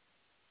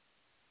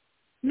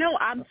 No,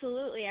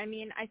 absolutely. I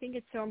mean, I think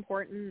it's so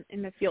important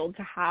in the field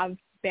to have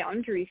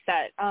boundaries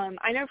set.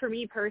 I know for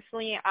me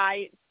personally,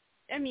 I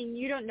mean,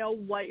 you don't know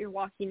what you're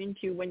walking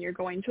into when you're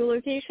going to a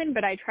location,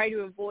 but I try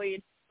to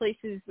avoid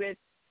places with,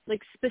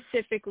 like,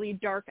 specifically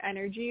dark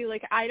energy.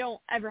 Like, I don't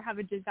ever have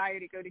a desire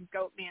to go to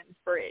Goatman's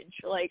Bridge.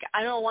 Like,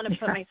 I don't want to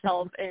put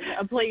myself in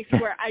a place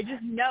where I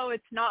just know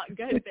it's not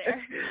good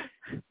there.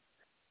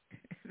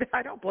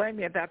 I don't blame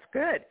you. That's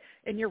good.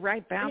 And you're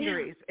right,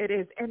 boundaries. Yeah. It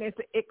is. And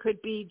it could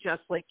be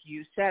just like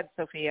you said,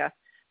 Sophia,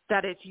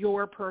 that it's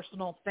your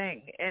personal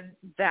thing, and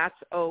that's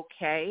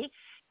okay.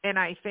 And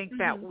I think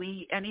that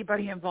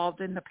anybody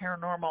involved in the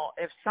paranormal,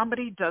 if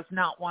somebody does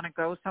not want to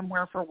go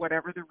somewhere for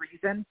whatever the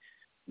reason,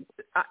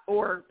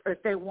 or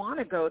if they want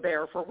to go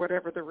there for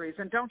whatever the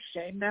reason, don't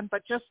shame them,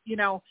 but just,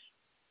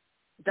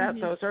 that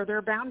those are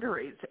their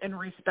boundaries, and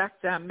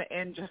respect them,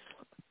 and just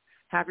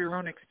have your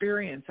own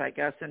experience, I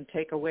guess, and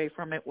take away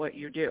from it what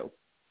you do.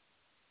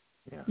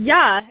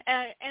 Yeah.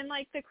 And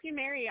like the Queen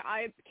Mary,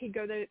 I could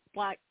go to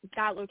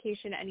that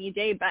location any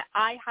day, but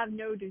I have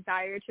no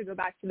desire to go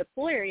back to the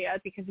pool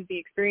area because of the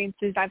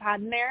experiences I've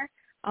had in there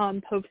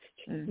post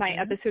my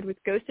episode with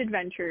Ghost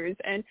Adventures.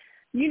 And,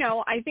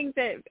 I think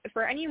that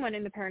for anyone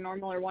in the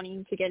paranormal or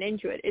wanting to get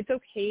into it, it's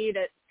okay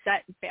to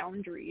set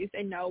boundaries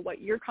and know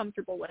what you're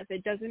comfortable with.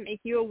 It doesn't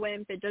make you a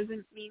wimp. It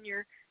doesn't mean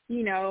you're,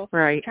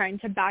 trying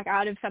to back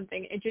out of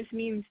something. It just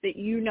means that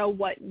you know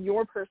what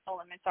your personal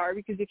limits are,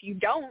 because if you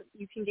don't,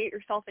 you can get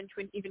yourself into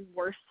an even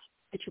worse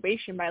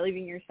situation by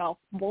leaving yourself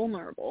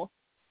vulnerable.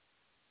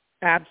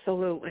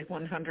 Absolutely,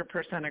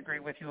 100% agree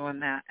with you on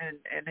that. And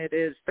it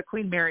is, the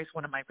Queen Mary's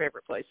one of my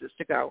favorite places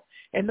to go.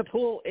 And the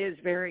pool is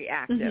very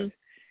active.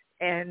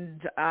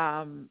 And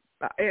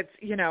it's,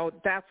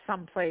 that's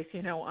someplace,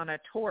 on a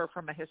tour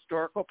from a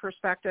historical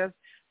perspective.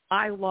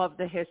 I love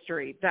the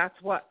history.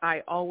 That's what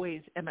I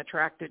always am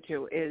attracted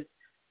to, is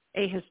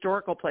a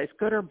historical place,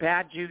 good or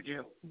bad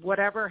juju.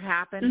 Whatever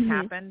happened,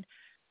 happened.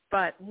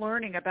 But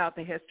learning about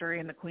the history,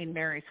 and the Queen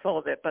Mary's full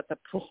of it, but the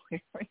pool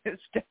area is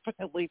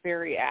definitely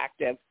very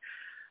active.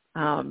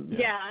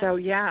 So,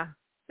 yeah.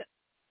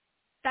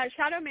 That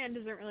shadow man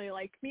doesn't really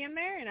like me in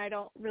there, and I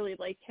don't really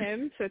like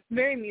him, so it's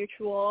very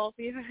mutual.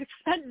 We've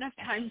spent enough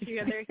time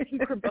together. I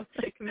think we're both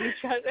sick of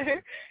each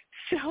other.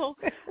 So,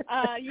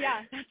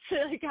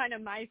 that's kind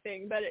of my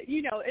thing. But,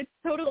 it's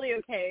totally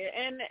okay.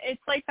 And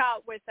it's like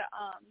that with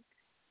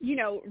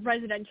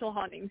residential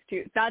hauntings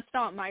too. That's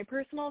not my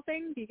personal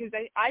thing, because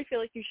I feel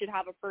like you should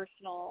have a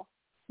personal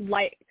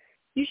life.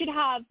 You should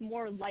have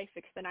more life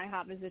than I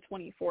have as a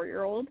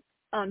 24-year-old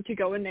to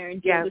go in there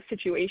and deal with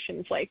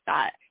situations like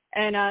that.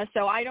 And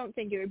so I don't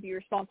think it would be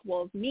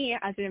responsible of me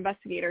as an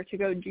investigator to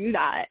go do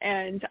that.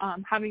 And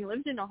having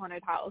lived in a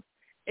haunted house,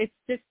 it's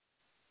just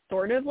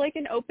sort of like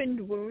an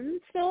opened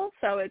wound still.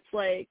 So it's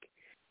like,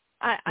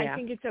 I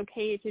think it's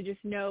okay to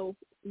just know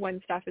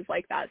when stuff is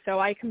like that. So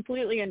I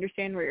completely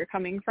understand where you're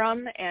coming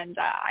from, and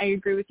I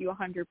agree with you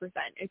 100%.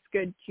 It's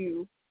good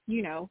to,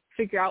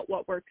 figure out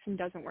what works and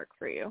doesn't work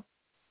for you.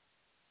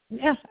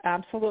 Yeah,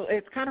 absolutely.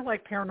 It's kind of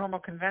like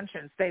paranormal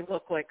conventions. They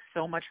look like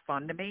so much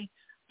fun to me,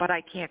 but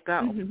I can't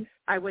go.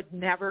 I would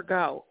never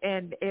go.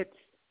 And it's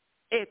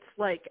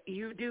like,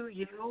 you do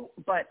you,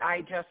 but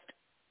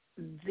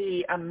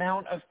the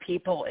amount of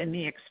people and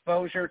the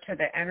exposure to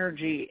the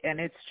energy, and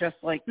it's just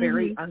like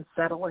very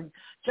unsettling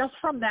just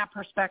from that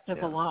perspective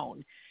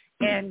alone.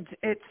 And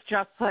it's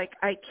just like,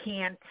 I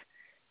can't,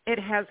 it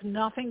has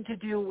nothing to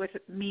do with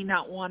me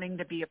not wanting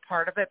to be a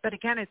part of it. But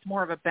again, it's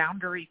more of a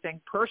boundary thing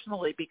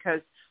personally,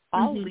 because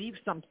I'll leave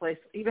someplace,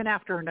 even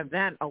after an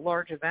event, a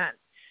large event,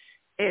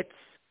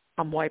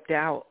 I'm wiped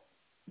out.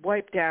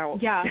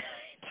 Yeah.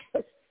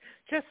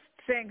 just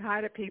saying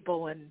hi to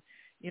people, and,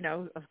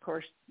 of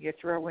course, you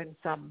throw in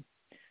some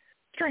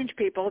strange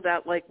people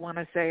that want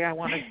to say, I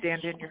want to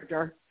stand in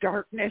your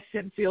darkness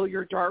and feel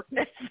your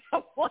darkness.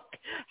 How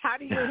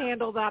do you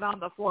handle that on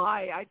the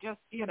fly? I just,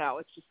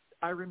 it's just,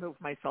 I remove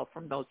myself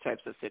from those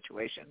types of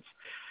situations.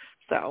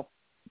 So,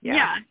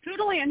 yeah,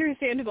 totally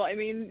understandable. I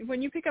mean,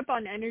 when you pick up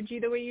on energy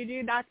the way you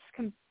do, that's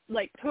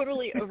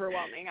totally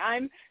overwhelming.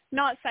 I'm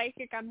not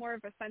psychic. I'm more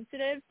of a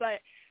sensitive, but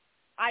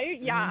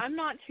I'm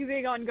not too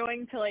big on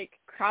going to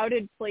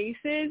crowded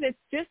places. It's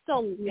just a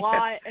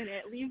lot, and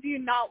it leaves you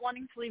not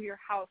wanting to leave your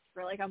house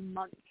for a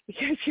month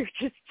because you're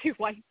just too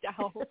wiped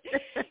out.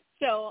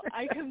 So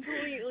I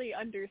completely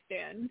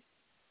understand.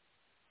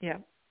 Yeah,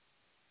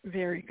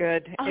 very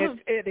good.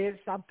 It is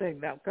something,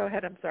 though. Go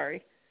ahead. I'm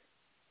sorry.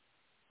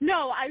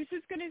 No, I was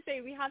just going to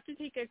say we have to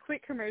take a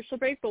quick commercial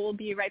break, but we'll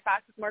be right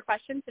back with more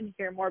questions and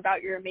hear more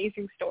about your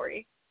amazing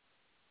story.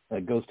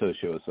 Ghost Host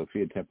Show with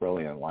Sophia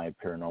Temperilli on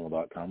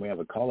liveparanormal.com. We have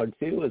a caller,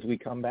 too, as we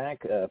come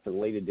back for the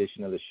late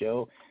edition of the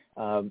show.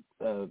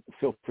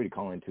 Feel free to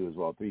call in, too, as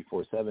well,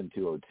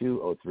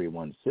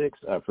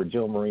 347-202-0316 for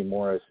Jill Marie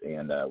Morris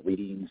and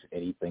readings,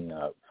 anything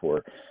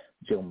for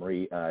Jill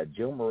Marie.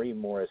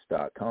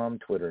 JillMarieMorris.com,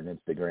 Twitter and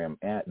Instagram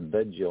at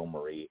The Jill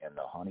Marie, and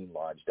the Haunting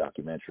Lodge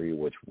documentary,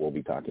 which we'll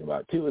be talking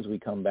about, too, as we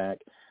come back.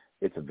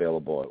 It's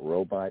available at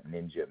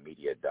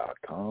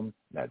robotninjamedia.com.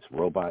 That's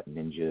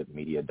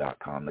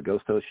robotninjamedia.com. The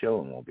Ghost Host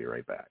Show, and we'll be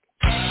right back.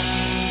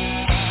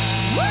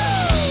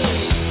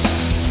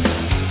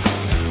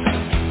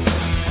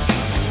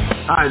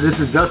 Hi, this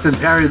is Dustin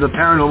Perry, the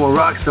Paranormal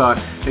Rockstar,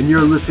 and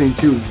you're listening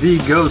to The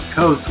Ghost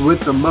Host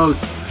with the most,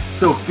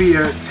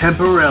 Sophia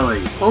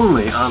Temperilli,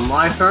 only on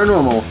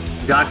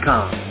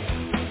liveparanormal.com.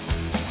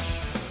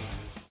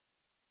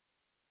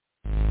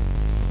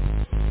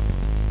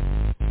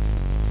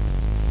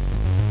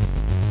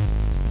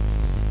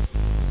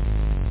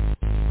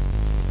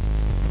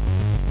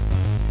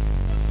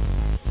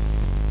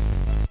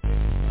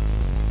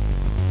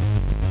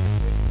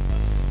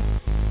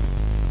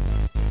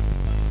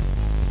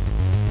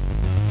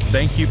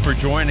 Thank you for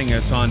joining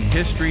us on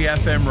History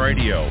FM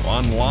Radio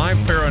on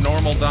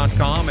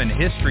liveparanormal.com and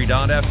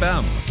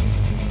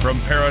history.fm.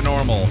 From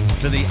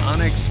paranormal to the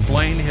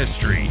unexplained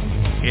history,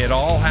 it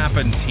all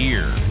happens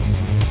here.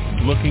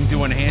 Looking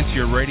to enhance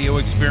your radio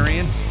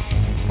experience?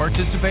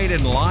 Participate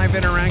in live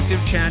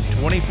interactive chat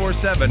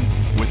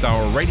 24/7 with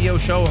our radio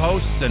show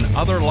hosts and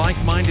other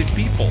like-minded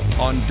people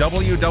on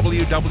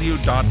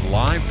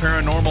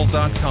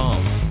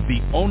www.liveparanormal.com,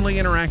 the only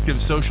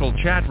interactive social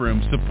chat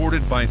room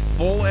supported by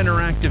full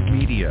interactive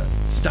media.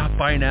 Stop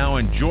by now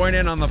and join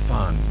in on the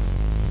fun.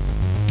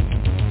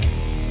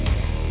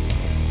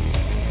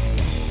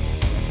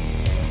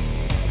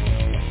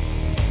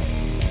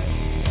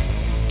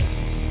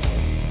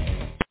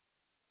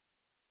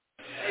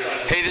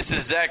 Hey, this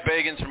is Zach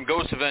Bagans from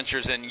Ghost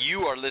Adventures, and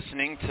you are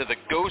listening to the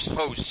Ghost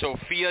Host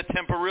Sophia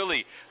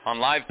Temperilli on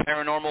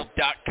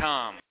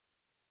LiveParanormal.com.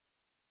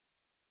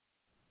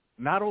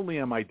 Not only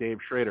am I Dave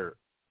Schrader,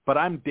 but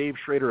I'm Dave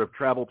Schrader of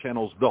Travel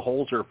Channel's The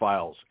Holzer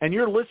Files, and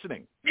you're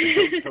listening to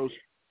Ghost Host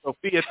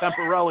Sophia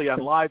Temperilli on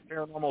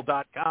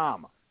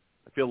LiveParanormal.com.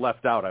 I feel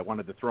left out. I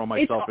wanted to throw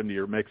myself into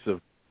your mix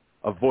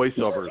of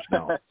voiceovers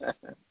now.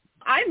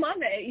 I love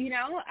it.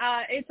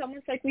 It's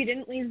almost like we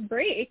didn't leave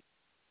break.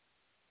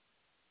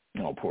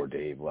 Oh, poor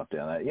Dave left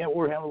out. Yeah,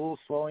 we're having a little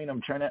slowing. I'm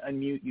trying to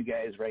unmute you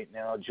guys right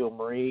now, Jill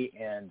Marie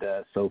and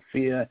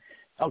Sophia.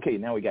 Okay,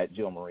 now we got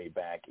Jill Marie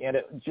back. And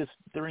just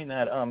during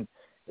that,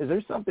 is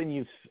there something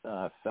you've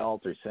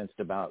felt or sensed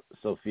about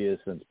Sophia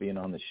since being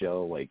on the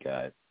show, like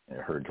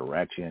her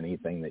direction,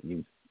 anything that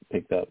you've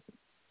picked up?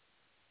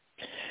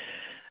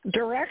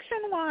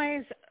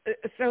 Direction-wise,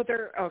 so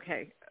they're,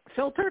 okay,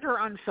 filtered or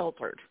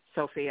unfiltered,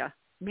 Sophia?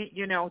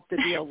 You know the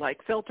deal, like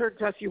filtered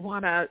because you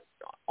want to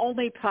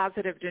only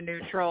positive to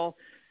neutral.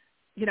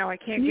 I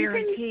can't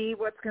guarantee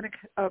what's going to,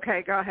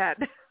 okay, go ahead.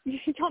 You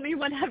can tell me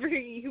whatever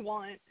you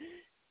want.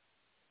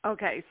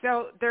 Okay,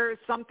 so there's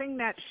something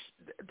that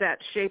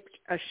shaped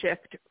a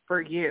shift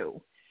for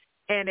you,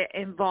 and it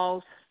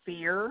involves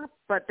fear,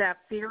 but that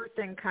fear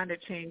thing kind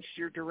of changed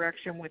your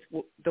direction with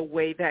the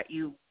way that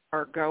you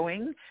are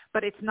going,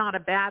 but it's not a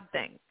bad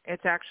thing.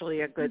 It's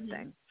actually a good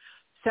thing.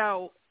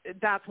 So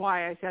that's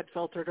why I said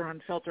filtered or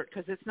unfiltered,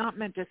 because it's not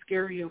meant to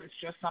scare you. It's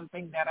just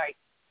something that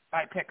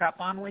I pick up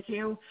on with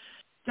you.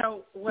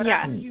 So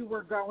whatever you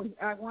were going,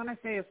 I want to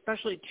say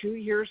especially 2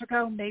 years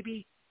ago,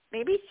 maybe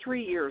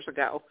 3 years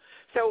ago.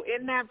 So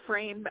in that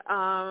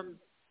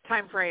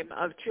time frame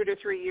of 2 to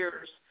 3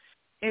 years,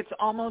 it's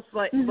almost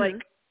like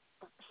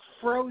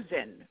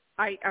frozen.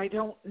 I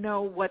don't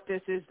know what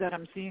this is that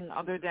I'm seeing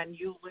other than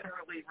you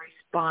literally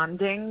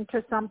responding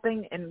to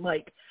something and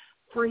like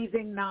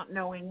freezing, not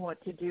knowing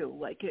what to do.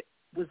 Like it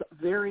was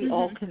very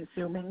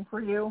all-consuming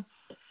for you.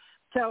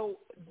 So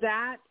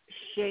that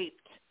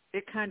shaped,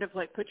 it kind of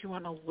like put you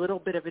on a little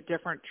bit of a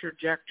different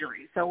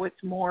trajectory. So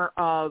it's more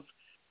of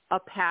a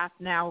path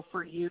now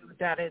for you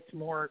that it's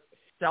more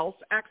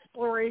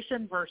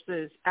self-exploration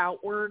versus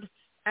outward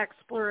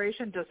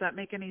exploration. Does that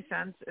make any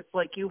sense? It's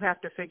like you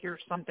have to figure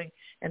something,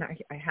 and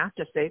I have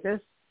to say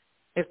this,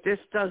 if this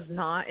does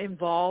not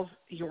involve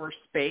your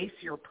space,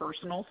 your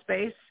personal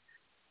space,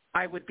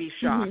 I would be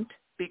shocked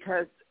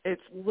because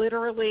it's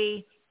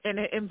literally, and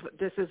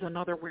this is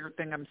another weird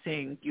thing I'm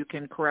seeing. You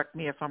can correct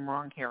me if I'm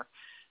wrong here.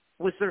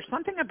 Was there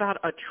something about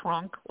a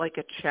trunk, like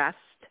a chest?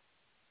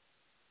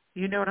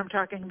 You know what I'm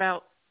talking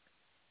about?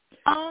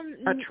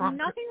 A trunk?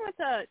 Nothing with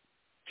a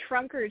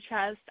trunk or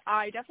chest.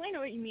 I definitely know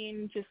what you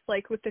mean, just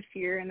like with the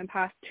fear in the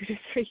past 2 to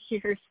 3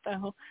 years,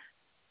 though.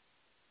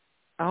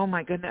 Oh,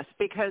 my goodness.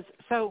 Because,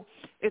 so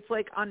it's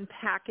like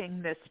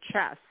unpacking this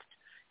chest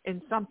and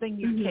something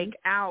you take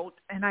out.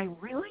 And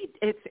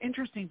it's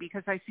interesting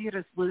because I see it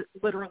as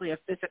literally a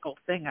physical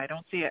thing. I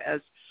don't see it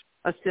as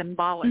a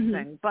symbolic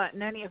thing. But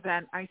in any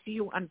event, I see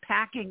you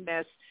unpacking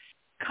this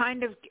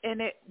kind of, and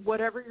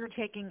whatever you're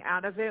taking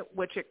out of it,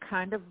 which it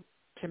kind of,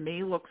 to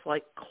me, looks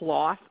like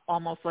cloth,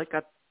 almost like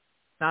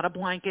not a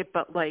blanket,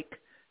 but like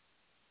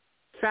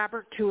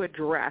fabric to a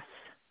dress,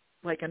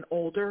 like an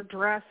older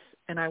dress.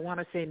 And I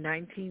want to say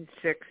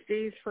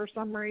 1960s for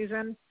some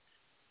reason.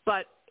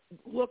 But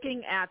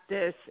looking at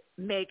this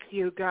makes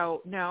you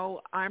go,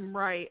 no, I'm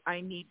right. I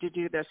need to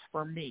do this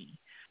for me.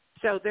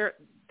 So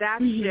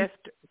that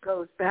shift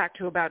goes back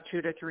to about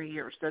 2 to 3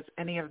 years. Does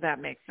any of that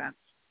make sense?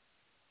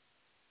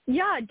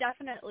 Yeah,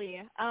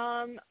 definitely.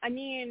 I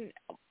mean,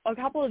 a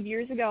couple of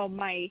years ago,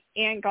 my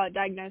aunt got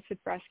diagnosed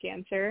with breast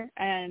cancer,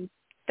 and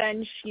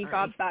then she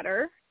got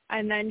better,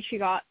 and then she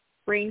got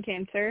brain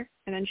cancer,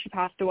 and then she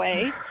passed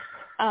away.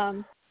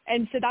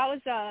 And so that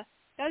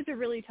was a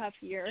really tough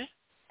year.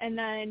 And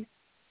then,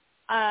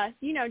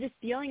 just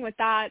dealing with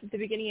that at the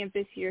beginning of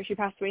this year, she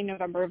passed away in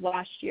November of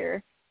last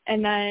year.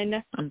 And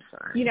then, I'm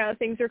sorry.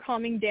 Things are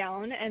calming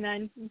down. And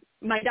then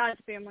my dad's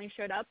family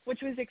showed up,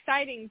 which was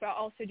exciting, but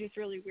also just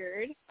really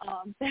weird.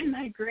 Then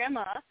my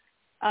grandma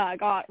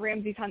got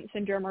Ramsay-Hunt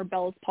syndrome or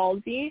Bell's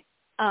palsy.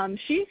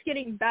 She's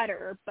getting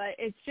better, but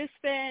it's just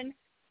been,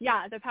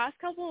 the past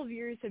couple of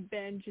years have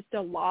been just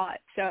a lot.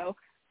 So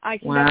I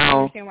can definitely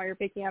understand why you're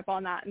picking up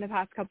on that in the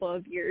past couple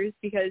of years,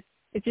 because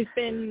it's just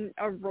been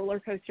a roller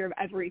coaster of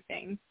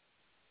everything.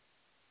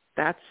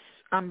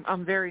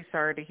 I'm very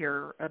sorry to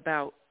hear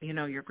about,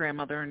 your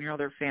grandmother and your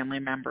other family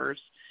members.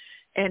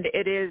 And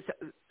it is,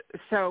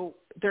 so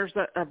there's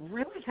a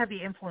really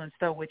heavy influence,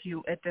 though, with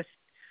you at this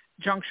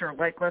juncture,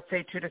 like let's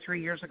say 2 to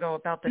 3 years ago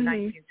about the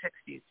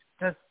 1960s.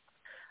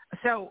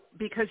 So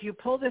because you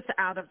pull this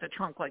out of the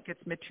trunk like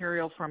it's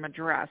material from a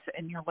dress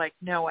and you're like,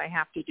 no, I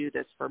have to do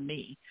this for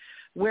me.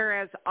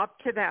 Whereas up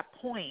to that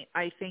point,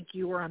 I think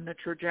you were on the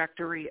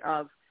trajectory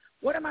of,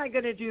 what am I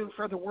going to do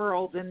for the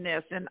world in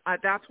this? And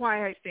that's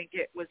why I think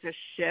it was a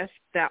shift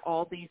that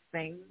all these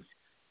things,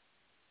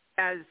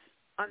 as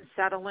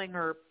unsettling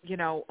or,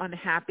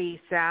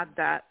 unhappy, sad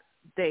that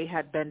they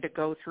had been to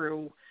go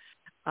through,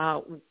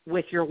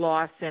 with your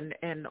loss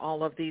and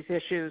all of these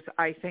issues.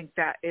 I think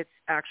that it's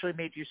actually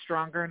made you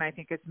stronger, and I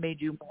think it's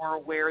made you more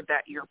aware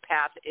that your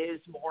path is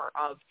more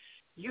of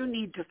you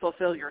need to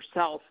fulfill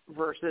yourself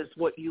versus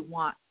what you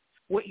want,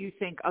 what you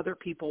think other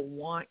people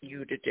want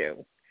you to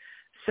do.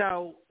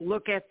 So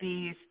look at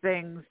these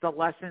things, the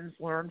lessons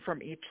learned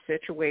from each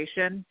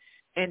situation,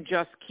 and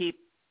just keep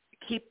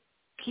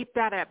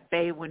that at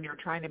bay when you're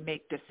trying to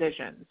make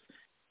decisions.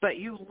 But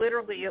you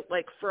literally, it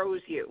like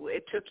froze you.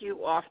 It took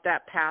you off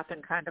that path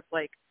and kind of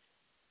like,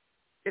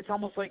 it's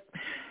almost like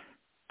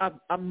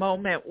a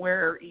moment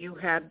where you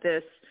had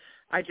this,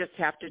 I just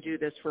have to do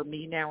this for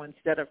me now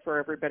instead of for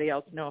everybody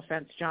else. No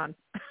offense, John.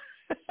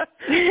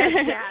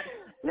 Dad.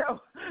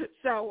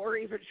 So, or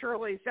even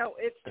Shirley. So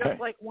it's just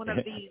like one of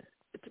these,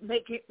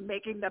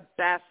 making the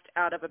best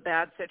out of a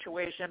bad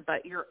situation,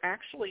 but you're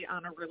actually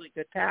on a really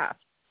good path.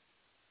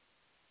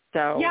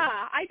 So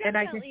yeah, I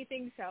definitely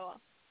think so.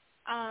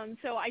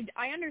 So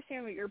I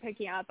understand what you're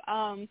picking up.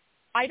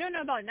 I don't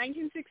know about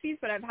 1960s,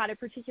 but I've had a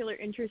particular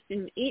interest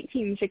in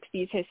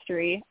 1860s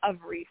history of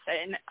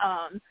recent.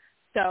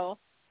 So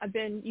I've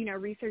been,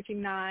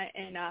 researching that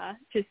and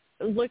just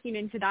looking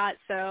into that.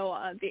 So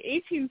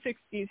the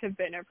 1860s have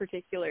been a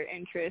particular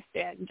interest.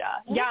 And,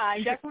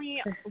 I'm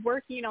definitely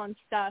working on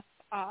stuff,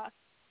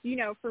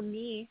 for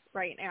me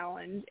right now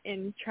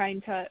and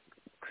trying to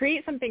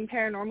create something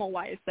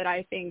paranormal-wise that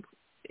I think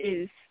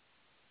is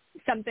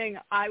something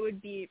I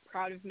would be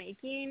proud of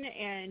making,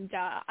 and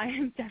I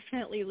am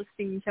definitely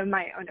listening to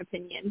my own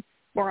opinion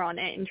more on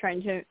it and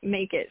trying to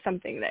make it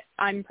something that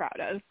I'm proud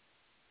of.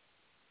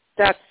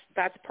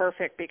 That's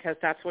perfect, because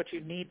that's what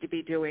you need to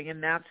be doing,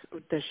 and that's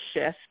the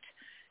shift.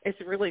 It's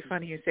really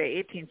funny you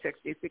say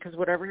 1860s, because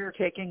whatever you're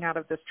taking out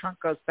of this trunk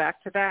goes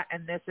back to that,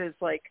 and this is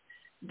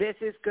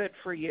good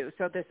for you.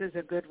 So this is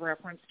a good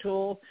reference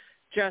tool.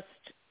 Just,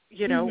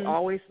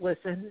 always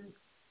listen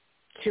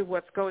to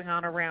what's going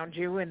on around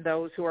you and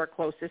those who are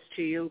closest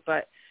to you,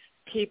 but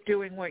keep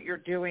doing what you're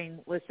doing.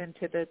 Listen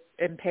to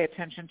and pay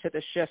attention to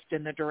the shift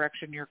in the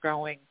direction you're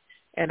going.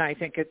 And I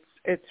think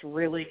it's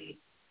really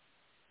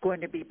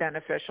going to be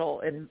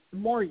beneficial, and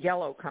more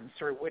yellow comes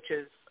through, which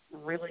is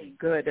really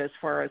good as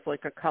far as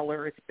like a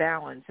color. It's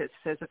balance. It's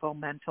physical,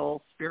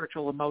 mental,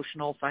 spiritual,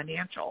 emotional,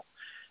 financial.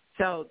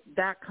 So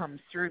that comes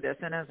through this.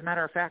 And as a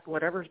matter of fact,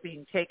 whatever's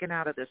being taken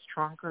out of this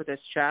trunk or this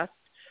chest,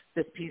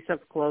 this piece of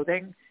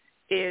clothing,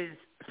 is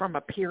from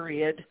a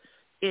period,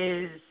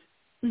 is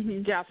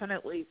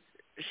definitely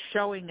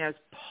showing as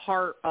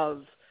part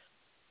of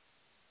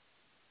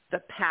the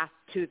path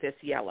to this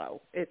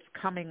yellow. It's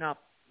coming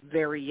up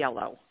very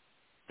yellow.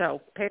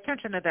 So pay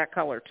attention to that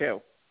color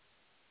too.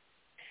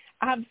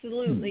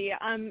 Absolutely.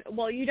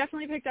 Well, you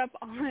definitely picked up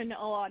on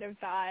a lot of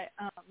that.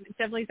 It's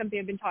definitely something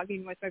I've been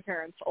talking with my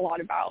parents a lot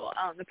about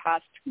the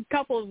past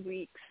couple of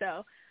weeks.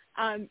 So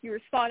you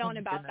were spot on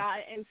about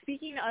that. And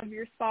speaking of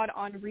your spot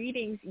on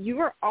readings, you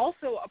were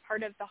also a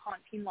part of the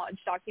Haunting Lodge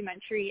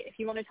documentary. If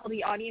you want to tell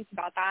the audience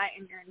about that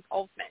and your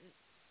involvement.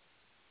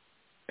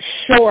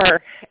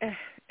 Sure.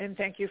 And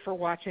thank you for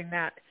watching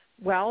that.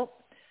 Well,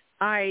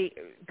 I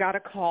got a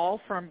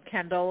call from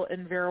Kendall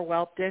and Vera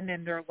Welpton,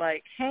 and they're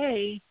like,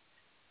 hey,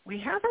 we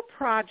have a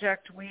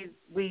project.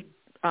 We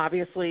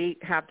obviously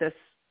have this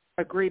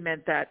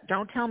agreement that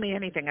don't tell me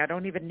anything. I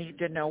don't even need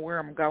to know where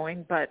I'm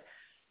going, but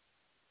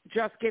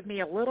just give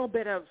me a little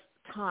bit of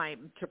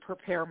time to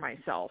prepare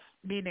myself,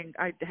 meaning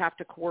I'd have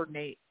to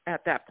coordinate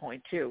at that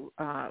point too,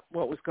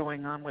 what was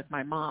going on with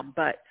my mom.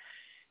 But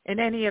in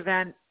any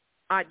event,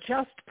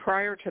 just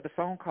prior to the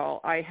phone call,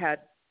 I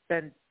had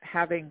been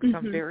having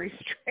some very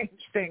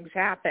strange things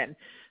happen.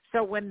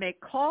 So when they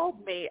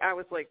called me, I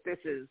was like, this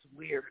is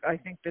weird. I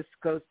think this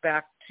goes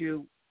back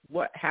to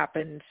what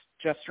happened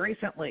just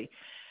recently.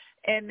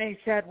 And they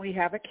said, we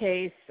have a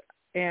case,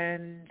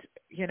 and,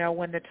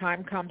 when the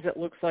time comes, it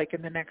looks like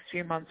in the next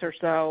few months or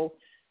so,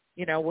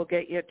 we'll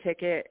get you a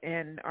ticket,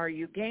 and are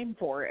you game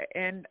for it?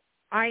 And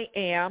I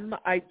am.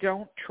 I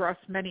don't trust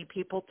many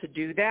people to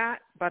do that,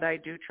 but I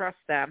do trust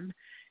them.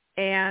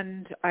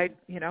 And I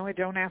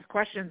don't ask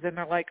questions, and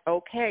they're like,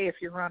 okay, if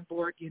you're on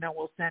board,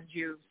 we'll send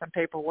you some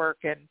paperwork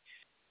and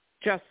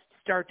just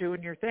start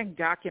doing your thing,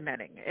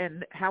 documenting.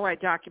 And how I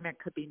document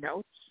could be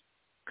notes,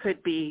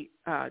 could be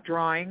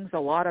drawings, a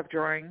lot of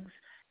drawings,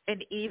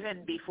 and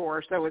even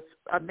before. So it's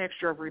a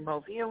mixture of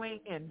remote viewing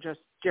and just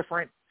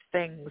different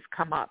things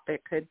come up.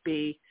 It could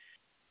be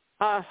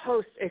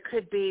it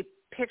could be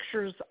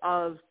pictures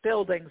of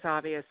buildings,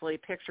 obviously,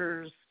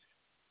 pictures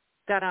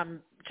that I'm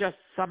just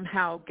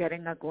somehow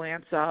getting a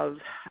glance of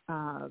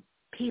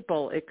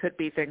people. It could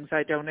be things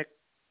I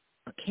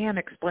can't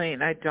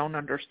explain. I don't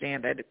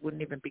understand it. It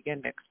wouldn't even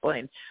begin to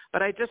explain.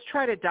 But I just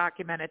try to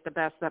document it the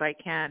best that I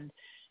can.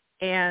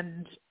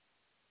 And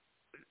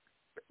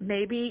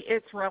maybe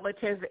it's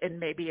relative and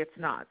maybe it's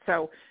not.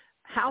 So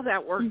how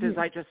that works is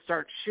I just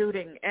start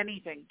shooting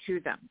anything to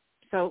them.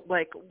 So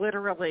like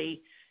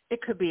literally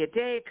it could be a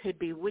day, it could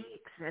be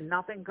weeks, and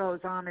nothing goes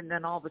on, and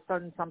then all of a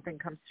sudden something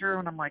comes through,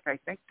 and I'm like, I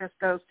think this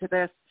goes to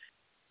this.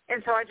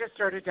 And so I just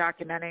started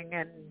documenting,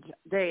 and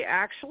they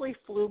actually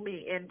flew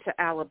me into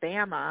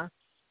Alabama.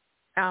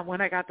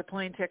 When I got the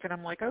plane ticket,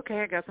 I'm like,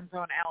 okay, I guess I'm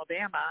going to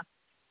Alabama.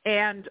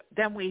 And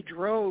then we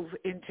drove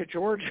into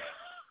Georgia.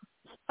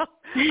 I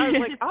was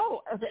like,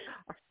 oh,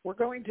 we're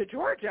going to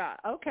Georgia.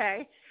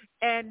 Okay.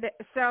 And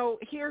so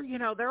here,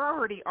 they're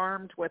already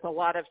armed with a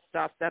lot of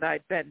stuff that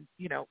I'd been,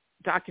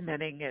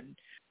 documenting and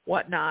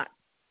whatnot.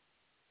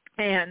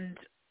 And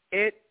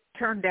it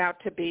turned out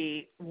to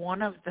be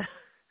one of the,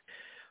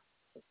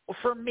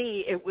 for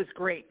me, it was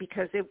great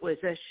because it was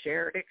a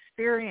shared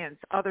experience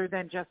other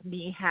than just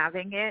me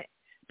having it,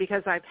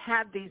 because I've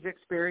had these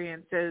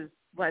experiences,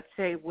 let's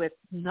say, with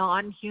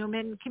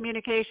non-human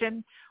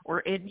communication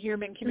or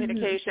inhuman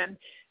communication,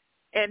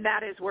 and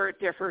that is where it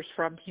differs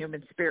from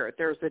human spirit.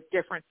 There's a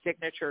different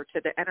signature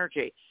to the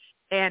energy,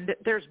 and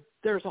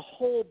there's a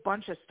whole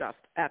bunch of stuff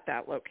at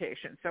that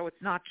location, so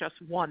it's not just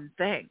one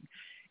thing.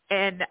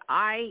 And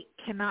I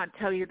cannot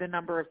tell you the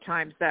number of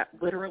times that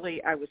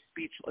literally I was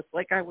speechless,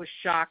 like I was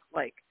shocked,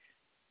 like,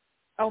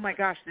 oh my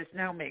gosh, this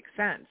now makes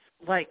sense,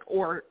 like,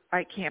 or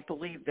I can't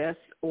believe this,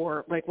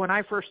 or like when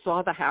I first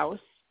saw the house,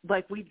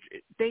 like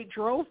they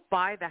drove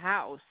by the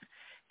house,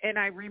 and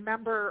I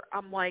remember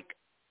I'm like,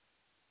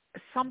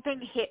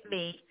 something hit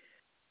me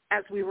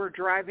as we were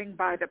driving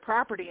by the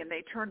property, and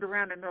they turned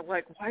around and they're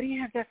like, why do you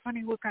have that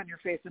funny look on your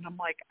face? And I'm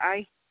like,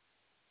 I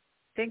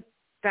think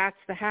that's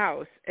the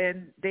house.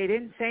 And they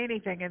didn't say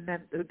anything, and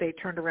then they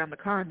turned around the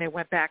car and they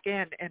went back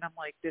in, and I'm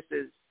like, this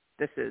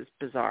is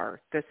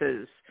bizarre. This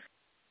is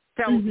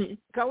so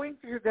going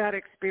through that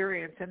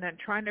experience and then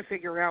trying to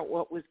figure out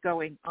what was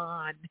going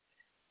on.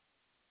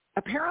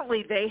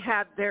 Apparently they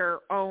had their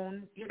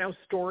own,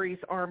 stories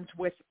armed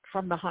with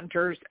from the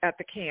hunters at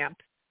the camp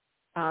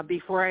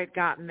before I had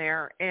gotten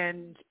there.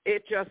 And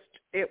it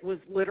was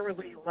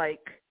literally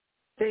like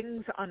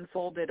things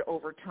unfolded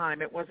over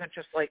time. It wasn't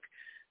just like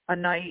a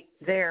night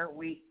there.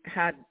 We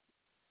had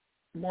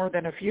more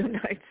than a few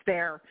nights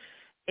there,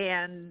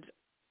 and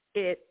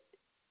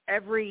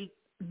every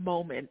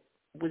moment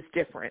was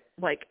different.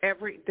 Like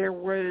there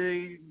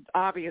were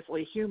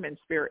obviously human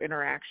spirit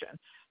interaction.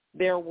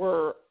 There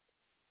were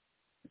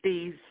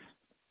these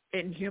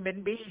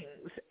inhuman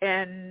beings,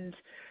 and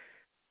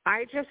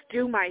I just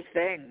do my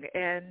thing,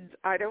 and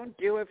I don't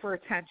do it for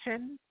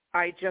attention.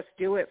 I just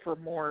do it for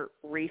more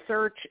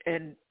research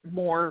and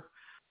more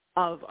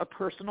of a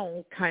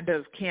personal kind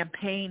of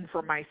campaign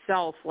for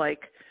myself,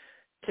 like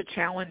to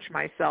challenge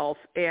myself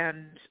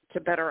and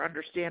to better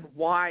understand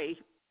why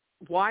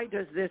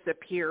does this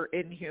appear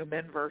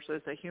inhuman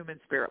versus a human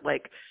spirit.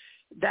 Like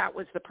that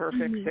was the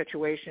perfect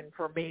situation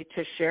for me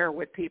to share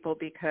with people,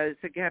 because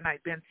again,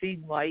 I've been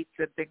seeing lights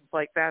and things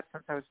like that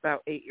since I was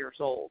about 8 years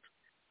old.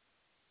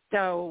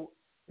 So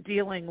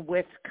dealing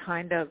with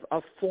kind of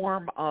a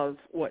form of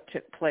what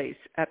took place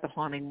at the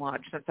Haunting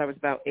Lodge since I was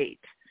about 8.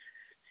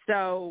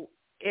 So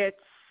it's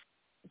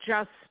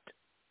just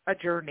a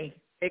journey.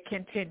 It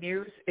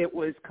continues. It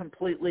was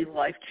completely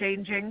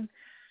life-changing.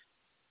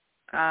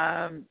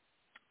 There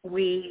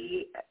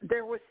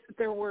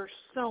were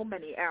so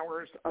many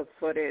hours of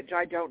footage.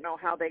 I don't know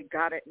how they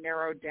got it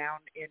narrowed down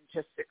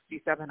into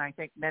 67, I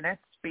think,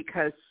 minutes,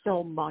 because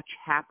so much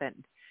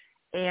happened.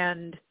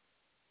 And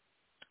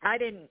I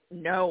didn't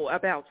know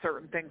about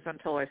certain things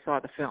until I saw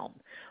the film.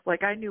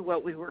 Like, I knew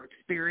what we were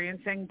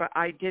experiencing, but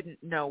I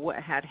didn't know what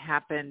had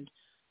happened,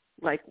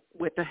 like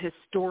with a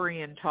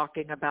historian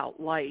talking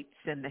about lights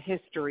and the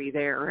history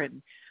there.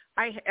 And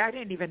I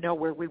didn't even know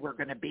where we were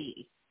going to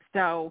be.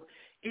 So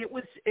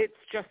it's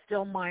just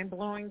still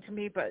mind-blowing to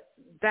me. But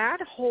that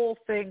whole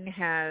thing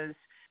has,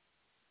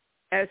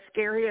 as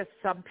scary as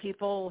some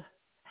people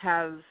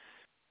have,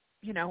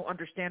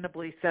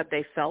 understandably said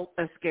they felt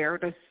as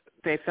scared as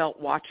they felt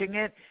watching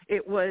it,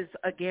 it was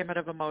a gamut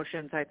of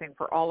emotions, I think,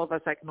 for all of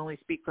us. I can only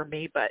speak for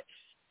me, but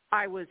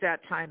I was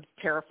at times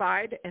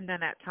terrified, and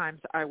then at times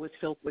I was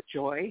filled with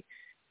joy.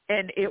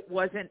 And it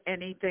wasn't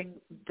anything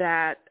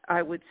that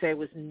I would say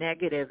was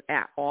negative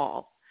at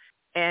all.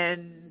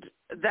 And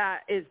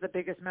that is the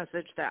biggest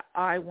message that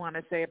I want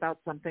to say about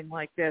something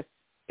like this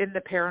in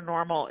the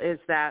paranormal, is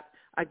that,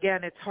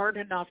 again, it's hard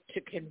enough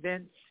to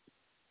convince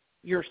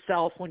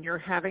yourself when you're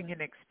having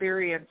an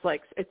experience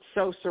like it's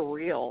so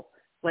surreal.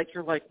 Like,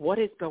 you're like, what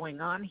is going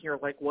on here?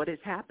 Like, what is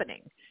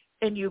happening?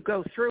 And you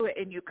go through it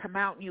and you come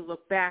out and you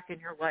look back and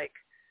you're like,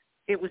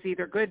 it was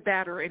either good,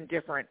 bad, or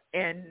indifferent.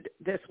 And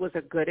this was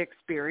a good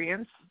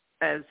experience,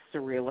 as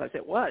surreal as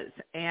it was.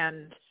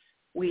 And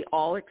we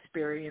all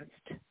experienced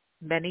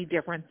many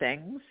different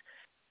things,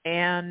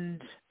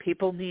 and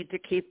people need to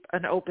keep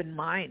an open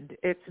mind.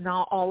 It's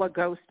not all a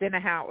ghost in a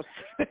house.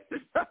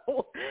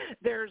 So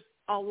there's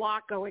a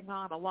lot going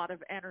on, a lot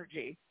of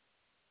energy.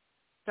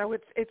 So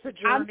it's a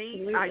journey.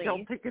 Absolutely. I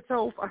don't think it's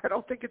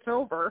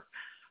over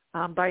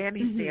by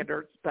any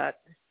standards, but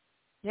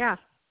yeah.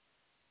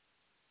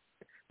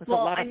 It's a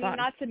lot of fun.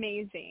 That's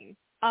amazing.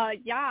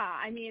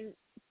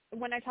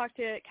 When I talked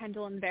to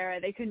Kendall and Vera,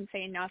 they couldn't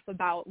say enough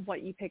about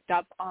what you picked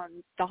up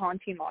on the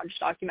Haunting Lodge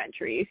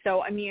documentary.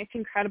 So, it's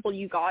incredible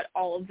you got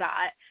all of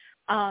that.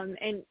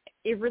 And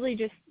it really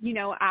just,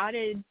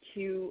 added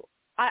to,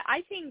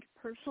 I think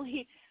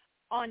personally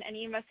on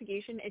any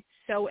investigation, it's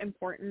so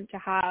important to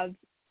have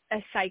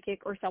a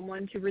psychic or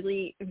someone to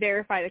really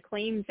verify the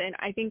claims. And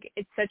I think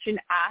it's such an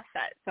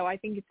asset. So I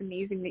think it's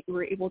amazing that you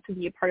were able to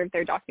be a part of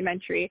their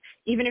documentary,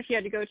 even if you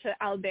had to go to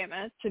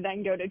Alabama to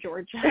then go to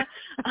Georgia.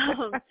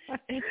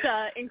 It's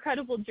an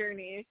incredible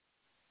journey.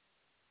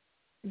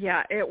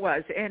 Yeah, it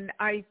was. And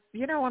I'm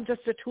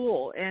just a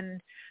tool. And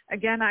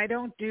again, I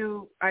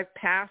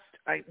passed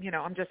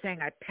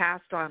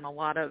on a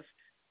lot of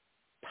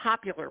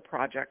popular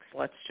projects,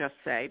 let's just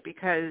say,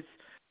 because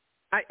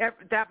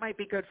that might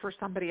be good for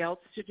somebody else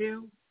to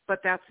do, but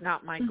that's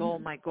not my goal.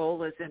 My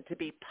goal isn't to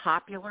be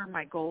popular.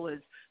 My goal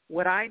is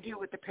what I do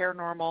with the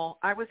paranormal.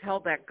 I was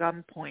held at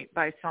gunpoint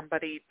by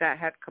somebody that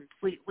had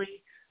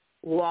completely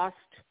lost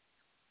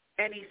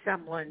any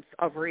semblance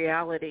of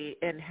reality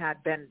and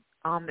had been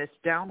on this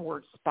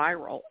downward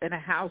spiral in a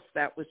house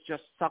that was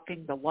just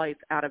sucking the life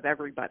out of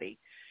everybody.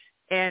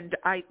 And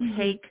I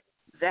think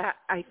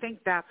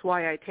that's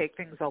why I take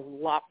things a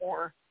lot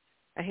more,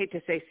 I hate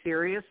to say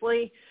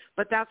seriously,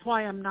 but that's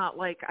why I'm not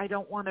I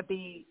don't want to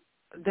be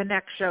the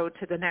next show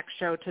to the next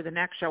show to the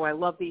next show. I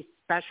love these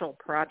special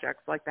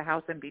projects like The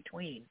House in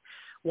Between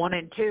 1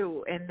 and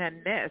 2 and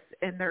then this,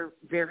 and they're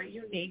very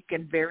unique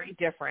and very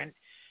different.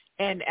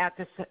 And at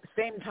the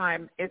same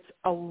time, it's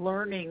a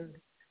learning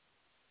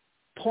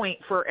point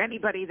for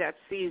anybody that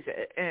sees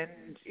it.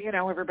 And,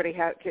 everybody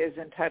is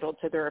entitled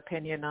to their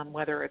opinion on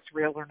whether it's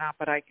real or not,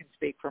 but I can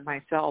speak for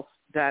myself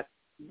that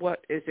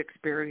what is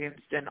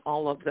experienced in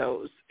all of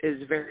those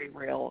is very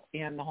real,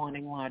 and the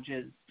Haunting Lodge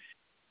is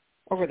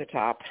over the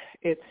top.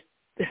 It's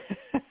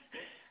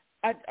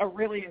a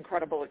really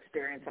incredible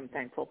experience I'm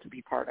thankful to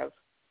be part of.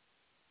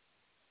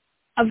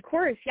 Of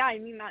course, yeah. I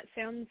mean, that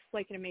sounds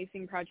like an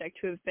amazing project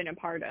to have been a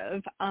part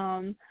of.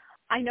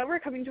 I know we're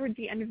coming towards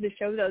the end of the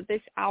show, though.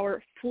 This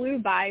hour flew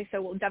by, so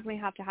we'll definitely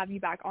have to have you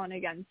back on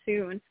again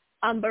soon.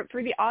 But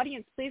for the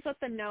audience, please let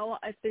them know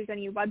if there's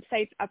any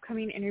websites,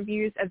 upcoming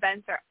interviews,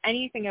 events, or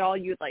anything at all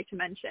you'd like to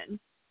mention.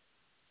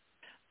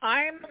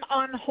 I'm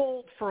on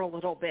hold for a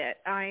little bit.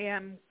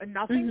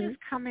 Nothing is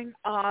coming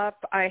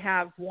up. I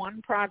have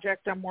one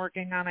project I'm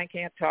working on I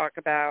can't talk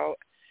about,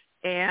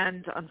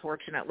 and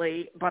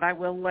unfortunately, but I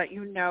will let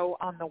you know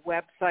on the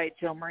website,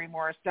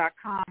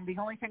 JillMarieMorris.com. The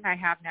only thing I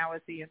have now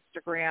is the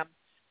Instagram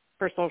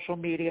for social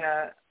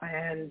media,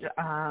 and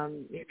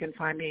you can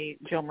find me,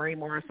 Jill Marie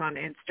Morris, on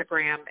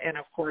Instagram, and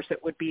of course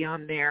it would be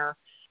on there.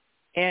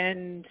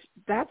 And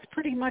that's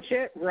pretty much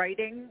it,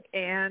 writing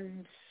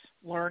and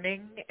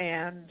learning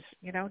and,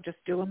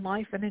 just doing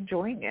life and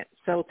enjoying it.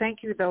 So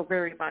thank you, though,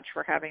 very much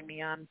for having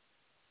me on.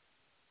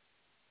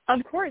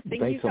 Of course.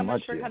 Thank you so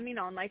much for yeah. coming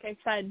on. Like I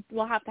said,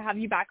 we'll have to have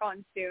you back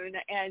on soon.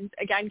 And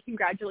again,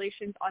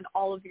 congratulations on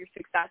all of your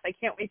success. I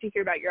can't wait to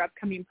hear about your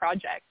upcoming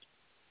project.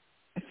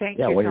 Thank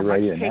you so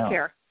much. Take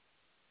care.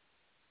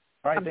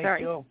 All right, I'm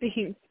sorry. Jill.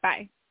 Thanks.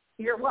 Bye.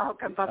 You're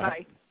welcome.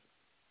 Bye-bye.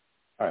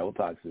 All right, we'll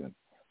talk soon.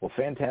 Well,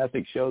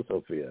 fantastic show,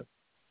 Sophia.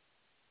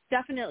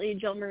 Definitely,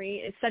 Jill Marie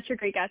is such a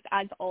great guest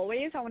as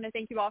always. I want to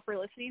thank you all for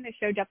listening. The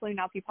show definitely would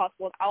not be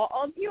possible without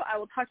all of you. I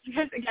will talk to you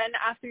guys again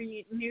after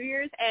New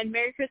Year's, and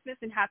Merry Christmas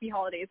and Happy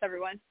Holidays,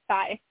 everyone.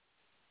 Bye.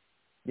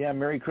 Yeah,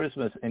 Merry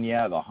Christmas. And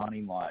yeah, the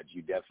Haunting Lodge,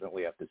 you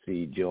definitely have to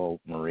see Jill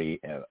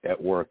Marie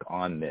at work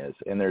on this.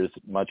 And there's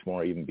much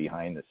more even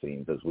behind the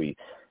scenes, as we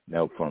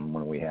know from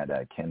when we had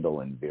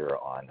Kendall and Vera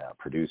on,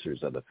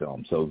 producers of the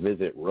film. So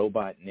visit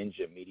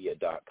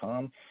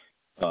robotninjamedia.com.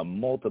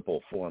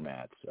 Multiple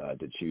formats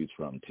to choose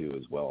from, too,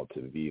 as well,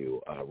 to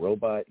view.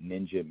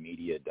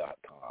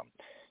 robotninjamedia.com.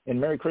 And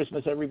Merry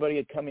Christmas,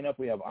 everybody. Coming up,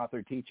 we have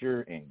author,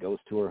 teacher, and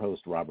ghost tour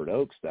host Robert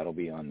Oakes. That'll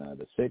be on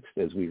the 6th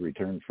as we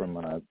return from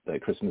the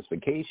Christmas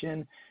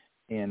vacation.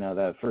 And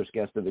the first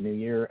guest of the new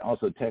year,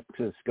 also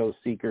Texas Ghost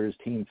Seekers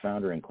team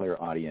founder and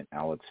clairaudient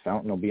Alex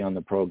Fountain will be on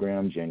the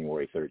program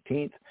January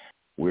 13th.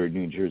 Weird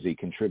New Jersey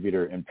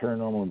contributor and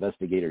paranormal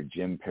investigator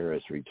Jim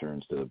Paris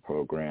returns to the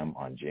program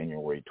on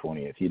January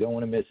 20th. You don't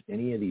want to miss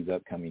any of these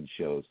upcoming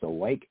shows. So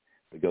like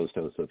the Ghost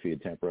Host Sophia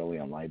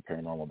Temperilli on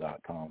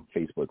liveparanormal.com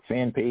Facebook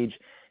fan page,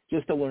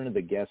 just to learn of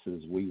the guests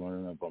as we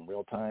learn of them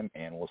real time.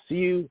 And we'll see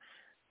you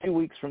 2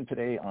 weeks from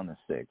today on the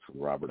 6th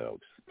with Robert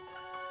Oakes.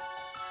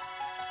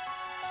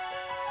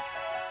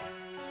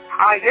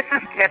 Hi, this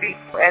is Debbie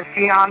at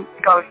Xenon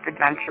Ghost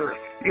Adventures.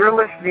 You're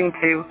listening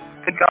to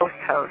The Ghost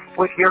Host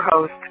with your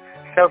host,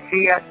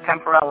 Sophia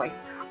Temperilli,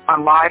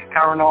 on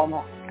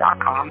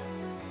liveparanormal.com.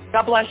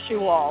 God bless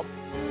you all.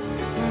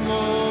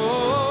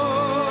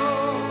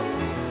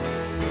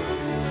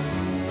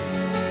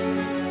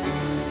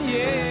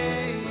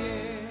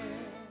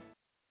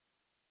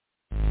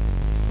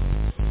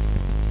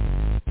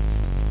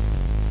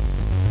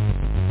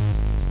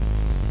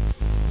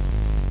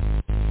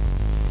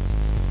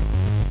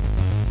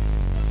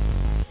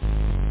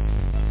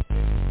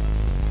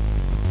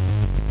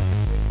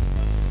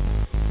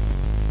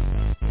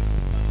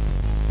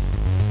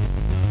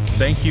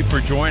 Thank you for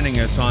joining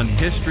us on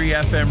History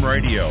FM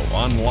Radio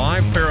on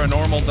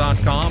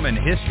liveparanormal.com and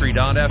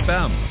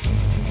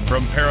history.fm.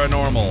 From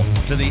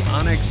paranormal to the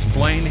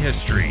unexplained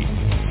history,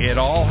 it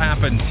all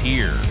happens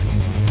here.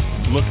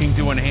 Looking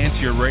to enhance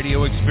your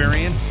radio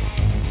experience?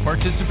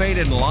 Participate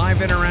in live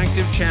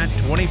interactive chat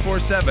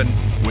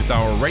 24/7 with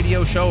our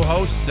radio show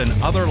hosts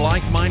and other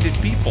like-minded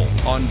people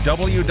on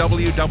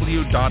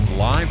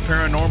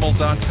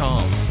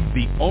www.liveparanormal.com,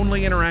 the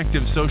only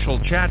interactive social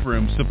chat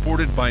room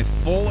supported by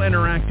full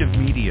interactive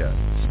media.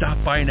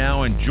 Stop by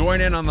now and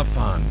join in on the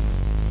fun.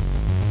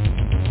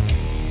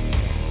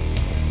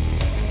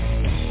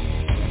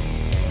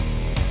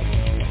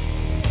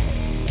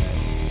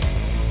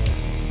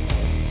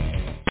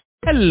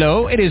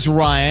 Hello, it is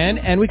Ryan,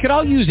 and we could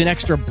all use an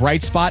extra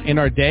bright spot in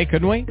our day,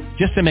 couldn't we?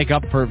 Just to make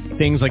up for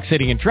things like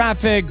sitting in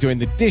traffic, doing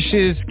the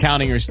dishes,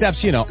 counting your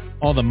steps, you know,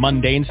 all the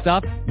mundane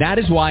stuff. That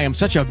is why I'm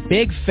such a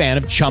big fan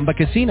of Chumba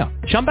Casino.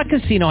 Chumba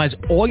Casino has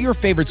all your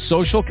favorite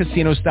social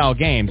casino-style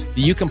games that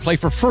you can play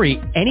for free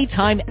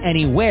anytime,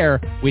 anywhere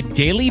with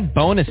daily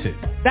bonuses.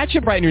 That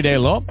should brighten your day a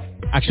little.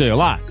 Actually, a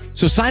lot.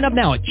 So sign up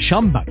now at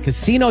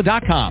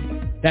ChumbaCasino.com.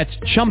 That's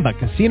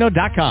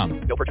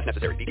ChumbaCasino.com. No purchase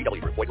necessary.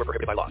 VGW Group. Void where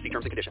prohibited by law. See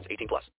terms and conditions. 18+.